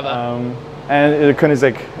 Clever. And the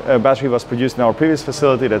Koenigsegg battery was produced in our previous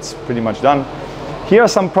facility. That's pretty much done. Here are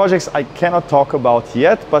some projects I cannot talk about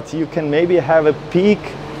yet, but you can maybe have a peek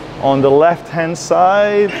on the left-hand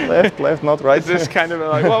side. Left, not right. Is this kind of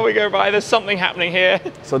like, well, we go by, there's something happening here.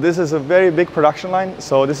 So this is a very big production line.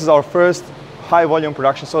 So this is our first high volume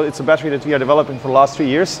production. So it's a battery that we are developing for the last 3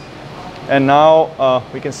 years. And now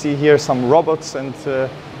we can see here some robots and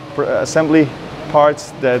assembly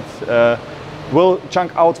parts that will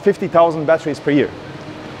chunk out 50,000 batteries per year.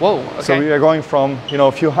 Whoa, okay. So we are going from, you know,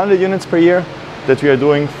 a few hundred units per year that we are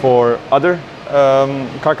doing for other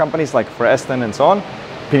car companies, like for Aston and so on,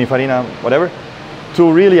 Pininfarina, whatever,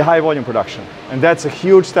 to really high volume production. And that's a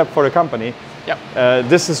huge step for the company. Yep.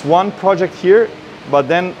 This is one project here, but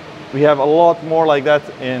then we have a lot more like that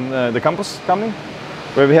in the campus coming,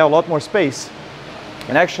 where we have a lot more space.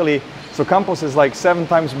 And actually, so campus is like 7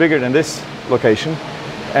 times bigger than this location,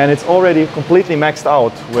 and it's already completely maxed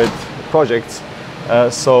out with projects.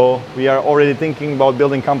 So we are already thinking about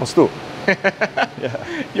building campus too.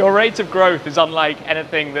 Yeah. Your rate of growth is unlike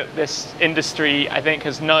anything that this industry, I think,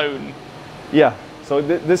 has known. Yeah, so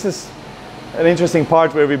this is an interesting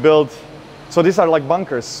part where we build, so these are like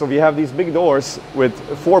bunkers. So we have these big doors with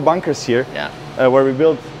 4 bunkers here, Yeah. Where we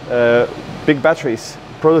build big batteries,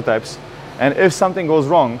 prototypes. And if something goes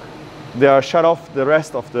wrong, they are shut off the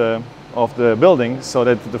rest of the building so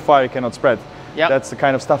that the fire cannot spread. Yep. That's the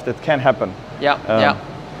kind of stuff that can happen. Yeah, yeah.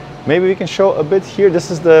 Maybe we can show a bit here. This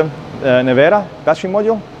is the Nevera battery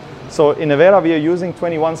module. So in Nevera we are using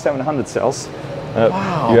 21700 cells.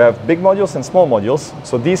 Wow. You have big modules and small modules.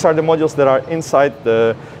 So these are the modules that are inside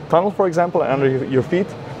the tunnel, for example, and under your feet.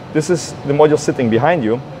 This is the module sitting behind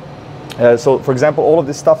you. So for example, all of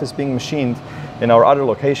this stuff is being machined in our other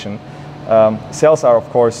location. Cells are of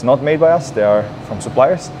course not made by us, they are from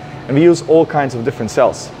suppliers. And we use all kinds of different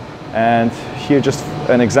cells. And here just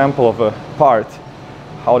an example of a part,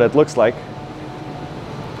 how that looks like.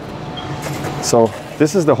 So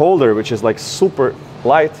this is the holder, which is like super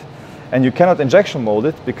light, and you cannot injection mold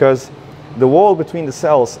it because the wall between the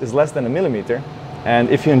cells is less than 1 millimeter. And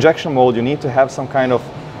if you injection mold, you need to have some kind of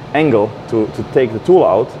angle to take the tool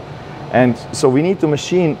out. And so we need to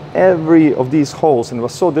machine every of these holes, and it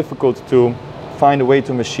was so difficult to find a way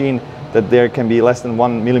to machine that there can be less than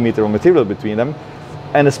 1 millimeter of material between them.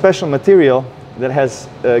 And a special material that has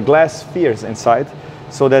glass spheres inside,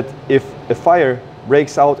 so that if a fire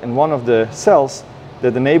breaks out in one of the cells,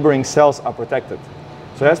 that the neighboring cells are protected.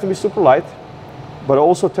 So it has to be super light, but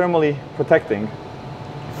also thermally protecting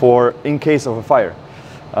for in case of a fire.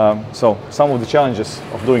 So some of the challenges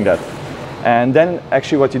of doing that. And then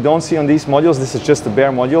actually what you don't see on these modules, this is just a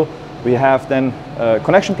bare module. We have then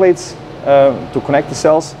connection plates to connect the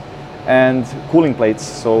cells and cooling plates.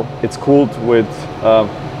 So it's cooled with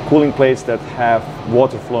cooling plates that have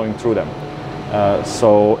water flowing through them.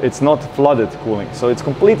 So it's not flooded cooling. So it's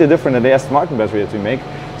completely different than the Aston Martin battery that we make.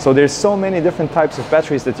 So there's so many different types of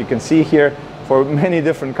batteries that you can see here for many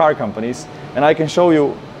different car companies. And I can show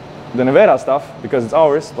you the Nevera stuff because it's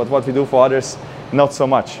ours, but what we do for others, not so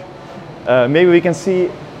much. Maybe we can see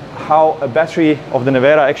how a battery of the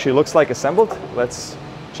Nevera actually looks like assembled. Let's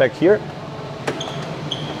check here.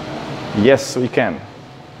 Yes, we can.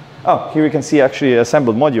 Oh, here we can see actually an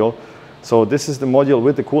assembled module. So this is the module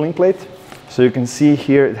with the cooling plate. So you can see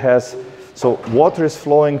here it has, so water is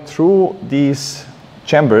flowing through these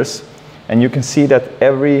chambers, and you can see that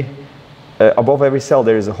above every cell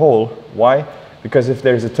there is a hole. Why? Because if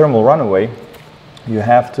there is a thermal runaway, you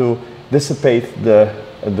have to dissipate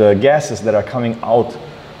the gases that are coming out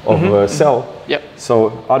of a cell. Yep.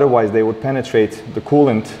 So otherwise they would penetrate the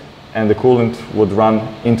coolant, and the coolant would run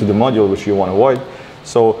into the module, which you want to avoid.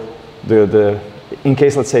 So in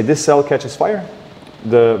case, let's say, this cell catches fire,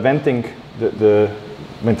 the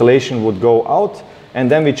ventilation would go out, and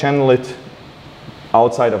then we channel it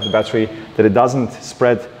outside of the battery that it doesn't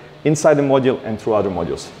spread inside the module and through other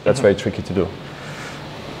modules. That's very tricky to do.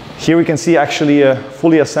 Here we can see actually a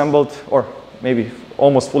fully assembled, or maybe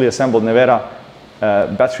almost fully assembled Nevera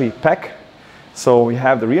battery pack. So we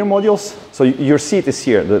have the rear modules. So your seat is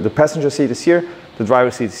here, the passenger seat is here, the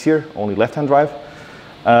driver's seat is here, only left-hand drive.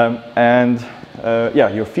 Yeah,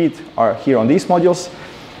 your feet are here on these modules.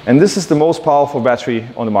 And this is the most powerful battery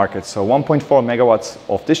on the market. So 1.4 megawatts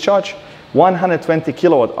of discharge, 120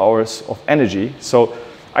 kilowatt hours of energy. So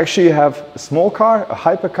actually you have a small car, a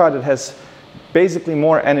hypercar that has basically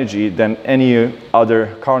more energy than any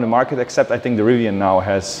other car on the market, except I think the Rivian now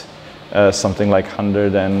has something like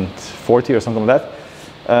 140 or something like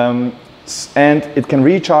that. And it can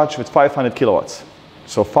recharge with 500 kilowatts.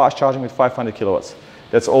 So fast charging with 500 kilowatts.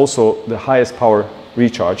 That's also the highest power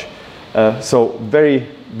recharge. So very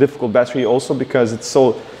difficult battery also, because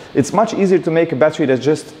it's much easier to make a battery that's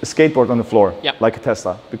just a skateboard on the floor, like a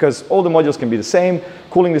Tesla, because all the modules can be the same,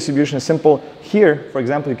 cooling distribution is simple. Here, for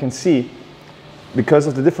example, you can see, because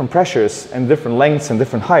of the different pressures and different lengths and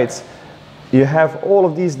different heights, you have all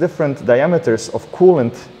of these different diameters of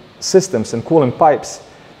coolant systems and coolant pipes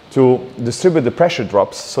to distribute the pressure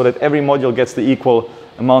drops so that every module gets the equal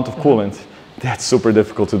amount of coolant. That's super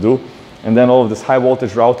difficult to do. And then all of this high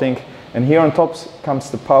voltage routing. And here on top comes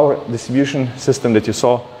the power distribution system that you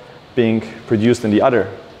saw being produced in the other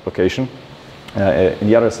location, in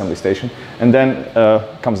the other assembly station. And then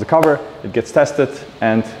comes the cover, it gets tested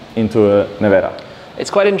and into a Nevera. It's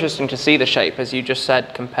quite interesting to see the shape, as you just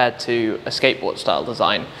said, compared to a skateboard style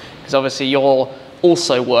design, because obviously you're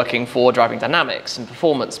also working for driving dynamics and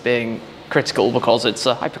performance being critical because it's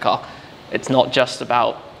a hypercar. It's not just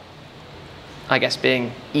about, I guess,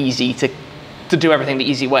 being easy to do everything the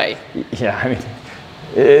easy way. Yeah, I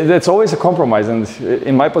mean, that's always a compromise, and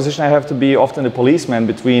in my position I have to be often the policeman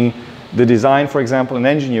between the design, for example, and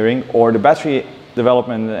engineering, or the battery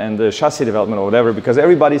development and the chassis development or whatever, because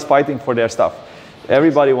everybody's fighting for their stuff.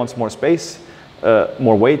 Everybody wants more space,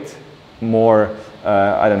 more weight, more,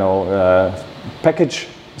 I don't know, package.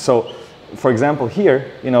 So, for example,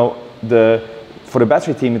 here, you know, for the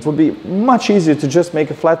battery team, it would be much easier to just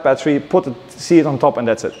make a flat battery, put a seat on top, and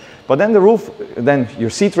that's it. But then the roof, then your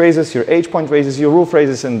seat raises, your H-point raises, your roof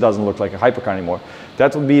raises, and it doesn't look like a hypercar anymore.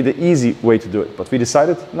 That would be the easy way to do it. But we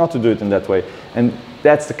decided not to do it in that way. And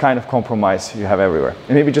that's the kind of compromise you have everywhere.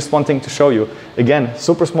 And maybe just one thing to show you. Again,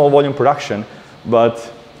 super small volume production,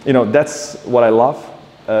 but you know, that's what I love,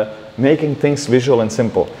 making things visual and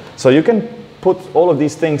simple. So you can put all of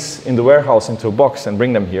these things in the warehouse into a box and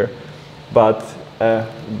bring them here. But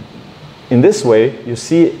in this way, you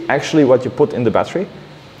see actually what you put in the battery.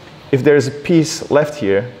 If there's a piece left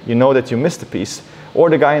here, you know that you missed a piece. Or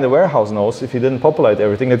the guy in the warehouse knows, if he didn't populate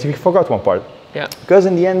everything, that he forgot one part. Yeah. Because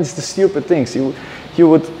in the end, it's the stupid things. You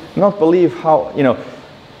would not believe how, you know,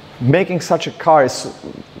 making such a car is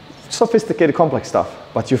sophisticated, complex stuff.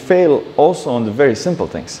 But you fail also on the very simple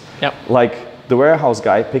things. Yep. Like the warehouse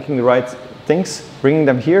guy picking the right things, bringing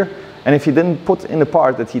them here. And if he didn't put in the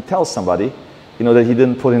part that he tells somebody, you know, that he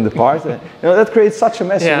didn't put in the part, you know, that creates such a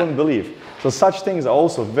mess you wouldn't believe. So such things are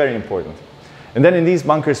also very important. And then in these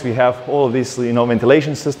bunkers we have all of these, you know,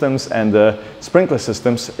 ventilation systems and sprinkler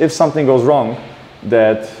systems. If something goes wrong,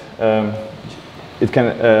 that it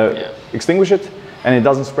can extinguish it and it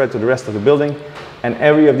doesn't spread to the rest of the building. And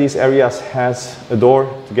every of these areas has a door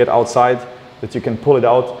to get outside that you can pull it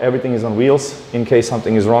out. Everything is on wheels in case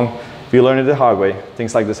something is wrong. We learn it the hard way.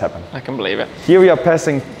 Things like this happen. I can believe it. Here we are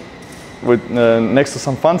passing with next to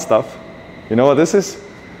some fun stuff. You know what this is?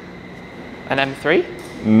 An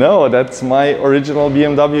M3? No, that's my original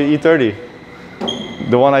BMW E30.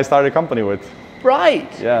 The one I started a company with.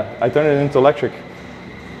 Right. Yeah, I turned it into electric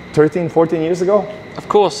 13, 14 years ago. Of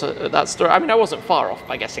course, that story. I mean, I wasn't far off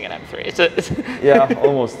by guessing an M3. Yeah,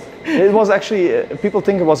 almost. It was actually, people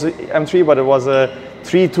think it was an M3, but it was a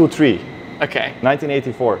 323. Okay.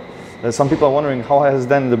 1984. Some people are wondering how has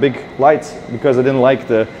then the big lights, because I didn't like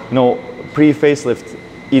the, you know, pre-facelift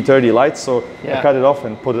E30 lights, so I cut it off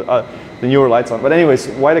and put the newer lights on. But anyways,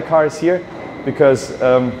 why the car is here? Because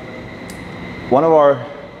one of our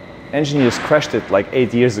engineers crashed it like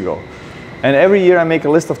 8 years ago. And every year I make a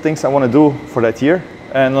list of things I want to do for that year.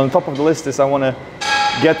 And on top of the list is I want to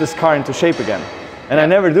get this car into shape again. And I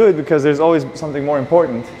never do it because there's always something more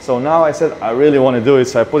important. So now I said I really want to do it,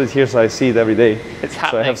 so I put it here so I see it every day. It's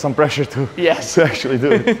happening. So I have some pressure to actually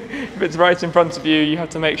do it. If it's right in front of you, you have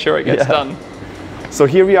to make sure it gets done. So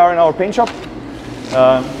here we are in our paint shop.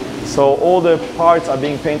 So all the parts are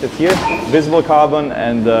being painted here, visible carbon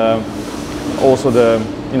and also the,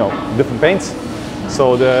 you know, different paints.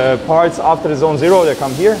 So the parts after the zone 0, they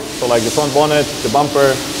come here. So like the front bonnet, the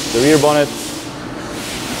bumper, the rear bonnet.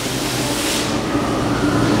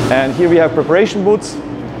 And here we have preparation boots.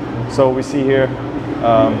 So we see here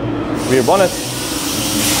rear bonnet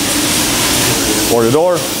for the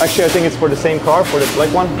door. Actually, I think it's for the same car, for the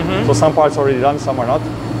black one. So some parts are already done, some are not.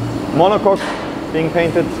 Monocoque being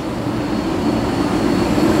painted.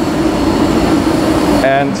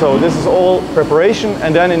 And so this is all preparation.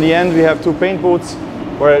 And then in the end, we have 2 paint booths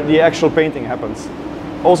where the actual painting happens.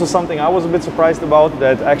 Also something I was a bit surprised about,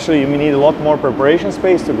 that actually we need a lot more preparation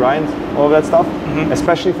space to grind all of that stuff,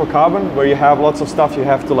 especially for carbon, where you have lots of stuff you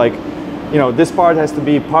have to, like, you know, this part has to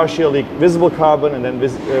be partially visible carbon and then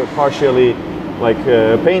partially like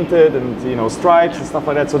painted and, you know, stripes and stuff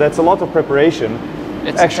like that. So that's a lot of preparation.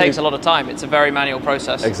 It takes a lot of time. It's a very manual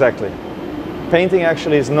process. Exactly. Painting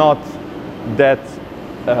actually is not that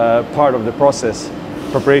part of the process.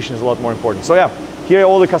 Preparation is a lot more important. So yeah, here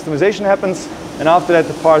all the customization happens. And after that,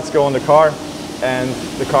 the parts go on the car, and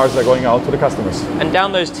the cars are going out to the customers. And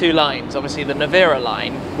down those 2 lines, obviously the Nevera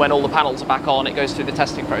line, when all the panels are back on, it goes through the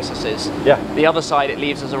testing processes. Yeah. The other side, it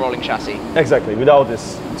leaves as a rolling chassis. Exactly, without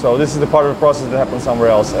this. So this is the part of the process that happens somewhere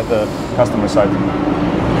else at the customer side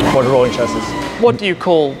for the rolling chassis. What do you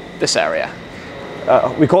call this area?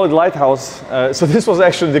 We call it Lighthouse. So this was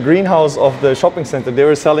actually the greenhouse of the shopping center. They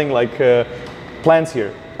were selling like plants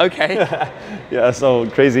here. Okay. Yeah, so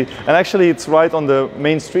crazy. And actually it's right on the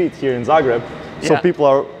main street here in Zagreb. So people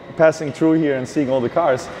are passing through here and seeing all the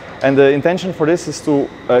cars. And the intention for this is to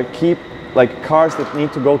keep like cars that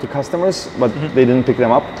need to go to customers, but they didn't pick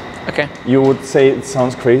them up. Okay. You would say it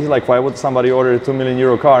sounds crazy, like why would somebody order a €2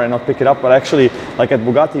 million car and not pick it up? But actually, like at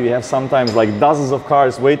Bugatti, we have sometimes like dozens of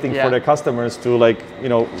cars waiting for their customers to like, you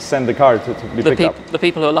know, send the car to be picked up. The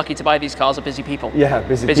people who are lucky to buy these cars are busy people. Yeah,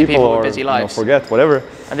 busy people or, with busy lives. You know, forget, whatever.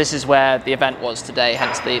 And this is where the event was today,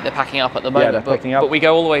 hence the packing up at the moment. Yeah, they're packing up. But we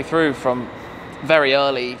go all the way through from very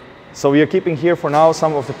early. So we are keeping here for now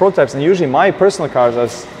some of the prototypes, and usually my personal cars are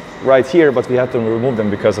right here, but we had to remove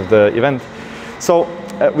them because of the event. So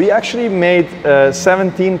we actually made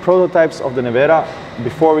 17 prototypes of the Nevera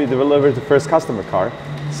before we delivered the first customer car.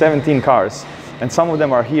 17 cars, and some of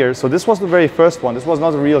them are here. So this was the very first one. This was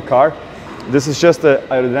not a real car. This is just an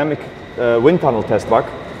aerodynamic wind tunnel test bug.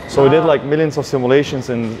 So we did like millions of simulations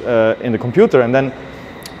in the computer, and then,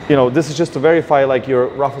 you know, this is just to verify like your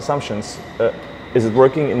rough assumptions. Is it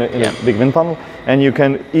working in a big wind tunnel? And you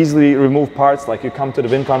can easily remove parts, like you come to the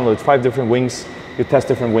wind tunnel with 5 different wings, you test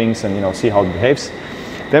different wings and, you know, see how it behaves.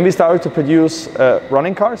 Then we started to produce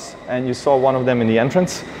running cars, and you saw one of them in the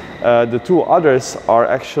entrance. The 2 others are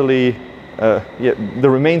actually, the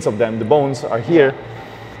remains of them, the bones are here.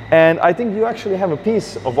 And I think you actually have a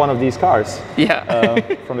piece of one of these cars. Yeah.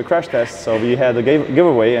 From the crash test. So we had a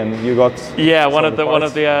giveaway, and you got. Yeah, one of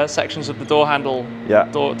the sections of the door handle,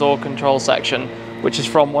 door control section, which is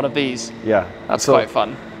from one of these. Yeah, that's quite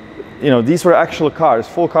fun. You know, these were actual cars,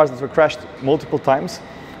 full cars that were crashed multiple times,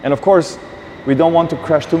 and of course, we don't want to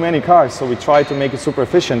crash too many cars, so we try to make it super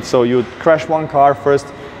efficient. So you crash one car first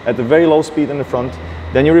at a very low speed in the front,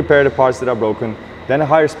 then you repair the parts that are broken, then a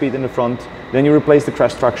higher speed in the front. Then you replace the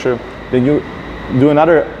crash structure, then you do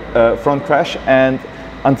another front crash, and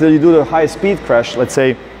until you do the high speed crash, let's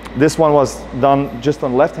say this one was done just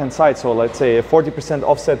on the left hand side, so let's say a 40%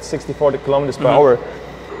 offset, 60-40 kilometers per hour,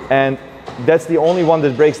 and that's the only one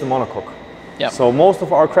that breaks the monocoque. Yep. So most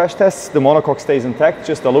of our crash tests, the monocoque stays intact,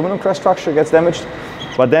 just the aluminum crash structure gets damaged,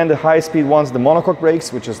 but then the high speed ones, the monocoque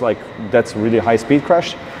breaks, which is like, that's really a high speed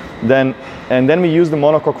crash. And then we use the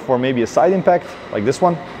monocoque for maybe a side impact, like this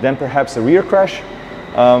one, then perhaps a rear crash,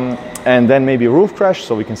 and then maybe a roof crash.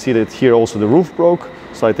 So we can see that here also the roof broke.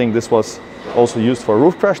 So I think this was also used for a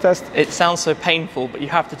roof crash test. It sounds so painful, but you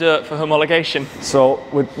have to do it for homologation. So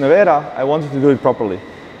with Nevera, I wanted to do it properly.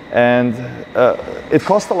 And it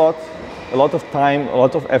cost a lot of time, a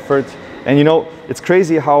lot of effort. And you know, it's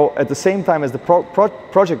crazy how at the same time as the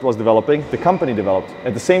project was developing, the company developed.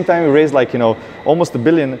 At the same time, we raised like, you know, almost €1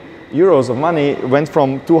 billion of money. Went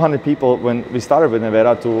from 200 people when we started with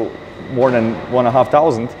Nevera to more than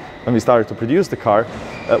 1,500 when we started to produce the car.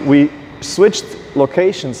 We switched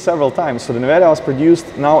locations several times. So the Nevera was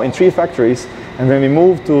produced now in 3 factories. And when we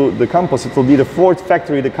move to the campus, it will be the 4th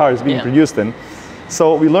factory the car is being produced in.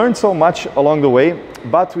 So we learned so much along the way,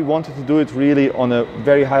 but we wanted to do it really on a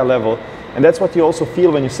very high level. And that's what you also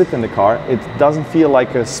feel when you sit in the car. It doesn't feel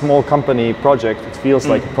like a small company project. It feels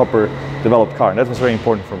like a proper developed car. And that was very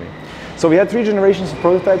important for me. So we had 3 generations of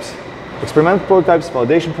prototypes: experimental prototypes,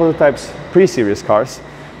 validation prototypes, pre-series cars.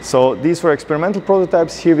 So these were experimental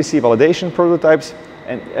prototypes. Here we see validation prototypes.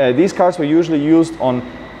 And these cars were usually used on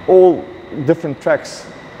all different tracks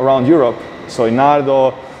around Europe. So in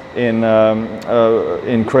Nardo,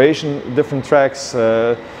 in Croatian different tracks,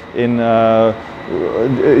 in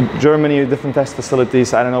Germany different test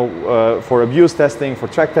facilities, I don't know, for abuse testing, for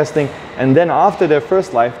track testing, and then after their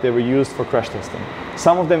first life they were used for crash testing.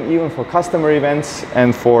 Some of them even for customer events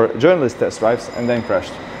and for journalist test drives, and then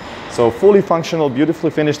crashed. So fully functional,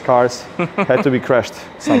 beautifully finished cars had to be crashed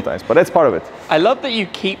sometimes, but that's part of it. I love that you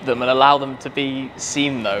keep them and allow them to be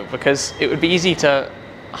seen though, because it would be easy to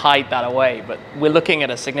hide that away, but we're looking at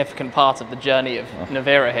a significant part of the journey of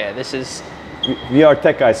Nevera here. This is... We are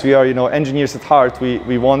tech guys, we are, you know, engineers at heart.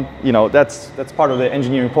 We want, you know, that's part of the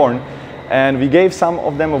engineering porn. And we gave some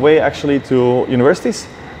of them away actually to universities.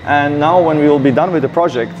 And now when we will be done with the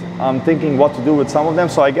project, I'm thinking what to do with some of them.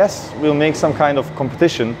 So I guess we'll make some kind of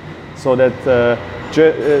competition so that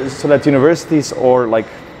universities or like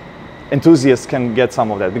enthusiasts can get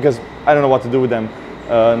some of that, because I don't know what to do with them.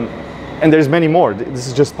 And there's many more. This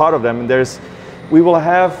is just part of them. And we will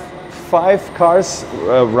have 5 cars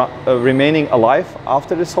remaining alive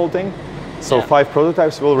after this whole thing. So 5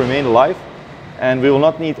 prototypes will remain alive, and we will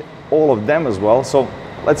not need all of them as well. So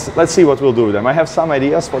let's see what we'll do with them. I have some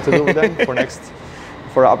ideas what to do with them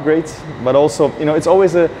for upgrades, but also, you know, it's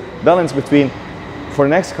always a balance between, for the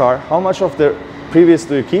next car, how much of the previous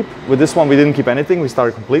do you keep? With this one, we didn't keep anything. We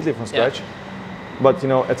started completely from scratch. But you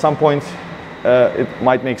know, at some point, it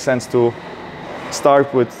might make sense to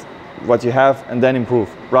start with what you have and then improve,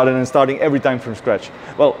 rather than starting every time from scratch.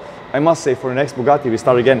 Well, I must say, for the next Bugatti, we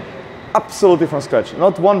start again absolutely from scratch.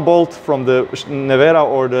 Not one bolt from the Nevera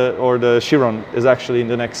or the Chiron is actually in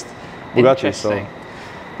the next Bugatti. So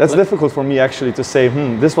that's difficult for me actually to say,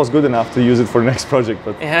 this was good enough to use it for the next project.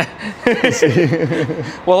 But yeah.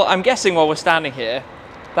 Well, I'm guessing while we're standing here,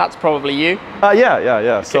 that's probably you.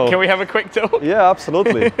 Yeah. So can we have a quick talk? Yeah,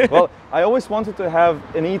 absolutely. Well, I always wanted to have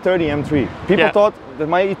an E30 M3. People thought that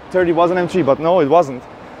my E30 was an M3, but no, it wasn't.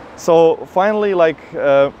 So finally, like,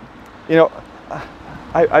 you know,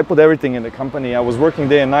 I put everything in the company. I was working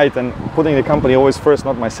day and night and putting the company always first,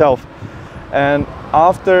 not myself. And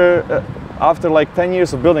after like 10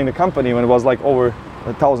 years of building the company, when it was like over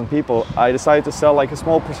 1,000 people, I decided to sell like a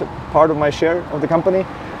small part of my share of the company,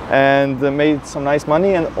 and made some nice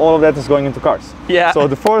money, and all of that is going into cars. Yeah. So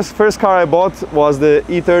the first car I bought was the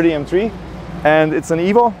E30 M3, and it's an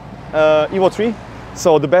Evo 3.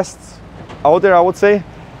 So the best out there, I would say.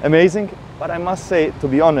 Amazing. But I must say, to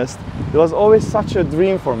be honest, it was always such a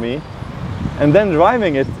dream for me. And then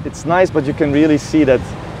driving it, it's nice, but you can really see that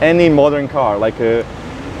any modern car, like you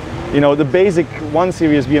know, the basic 1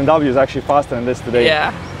 Series BMW is actually faster than this today.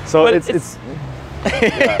 Yeah. So it's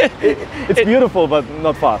it's beautiful, but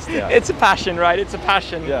not fast. Yeah. It's a passion, right? It's a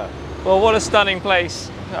passion. Yeah. Well, what a stunning place.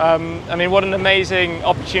 I mean, what an amazing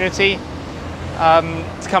opportunity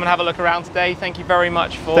to come and have a look around today. Thank you very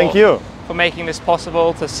much for making this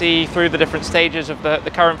possible, to see through the different stages of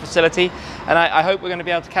the current facility. And I hope we're going to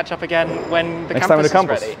be able to catch up again when the campus is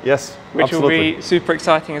ready. Yes, which absolutely. will be super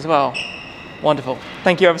exciting as well. Wonderful.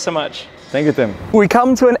 Thank you ever so much. Thank you, Tim. We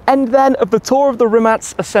come to an end then of the tour of the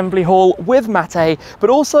Rimac Assembly Hall with Mate, but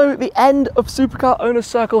also the end of Supercar Owners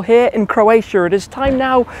Circle here in Croatia. It is time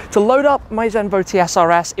now to load up my Zenvo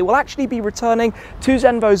TSRS. It will actually be returning to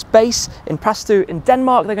Zenvo's base in Pastu in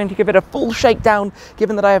Denmark. They're going to give it a full shakedown,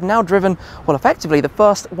 given that I have now driven, well, effectively the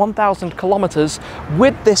first 1,000 kilometers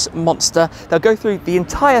with this monster. They'll go through the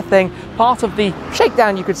entire thing. Part of the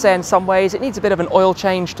shakedown, you could say, in some ways. It needs a bit of an oil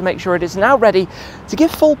change to make sure it is now ready to give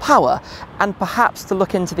full power, and perhaps to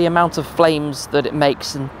look into the amount of flames that it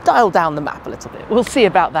makes and dial down the map a little bit. We'll see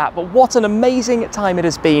about that, but what an amazing time it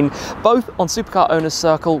has been, both on Supercar Owners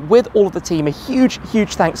Circle with all of the team. A huge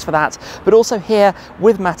thanks for that, but also here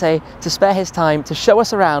with Mate to spare his time to show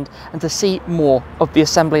us around and to see more of the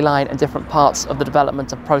assembly line and different parts of the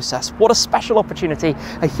development and process. What a special opportunity.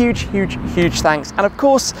 A huge thanks. And of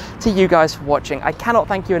course, to you guys for watching. I cannot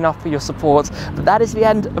thank you enough for your support, but that is the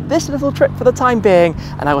end of this little trip for the time being,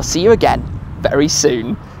 and I will see you again very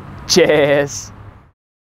soon. Cheers.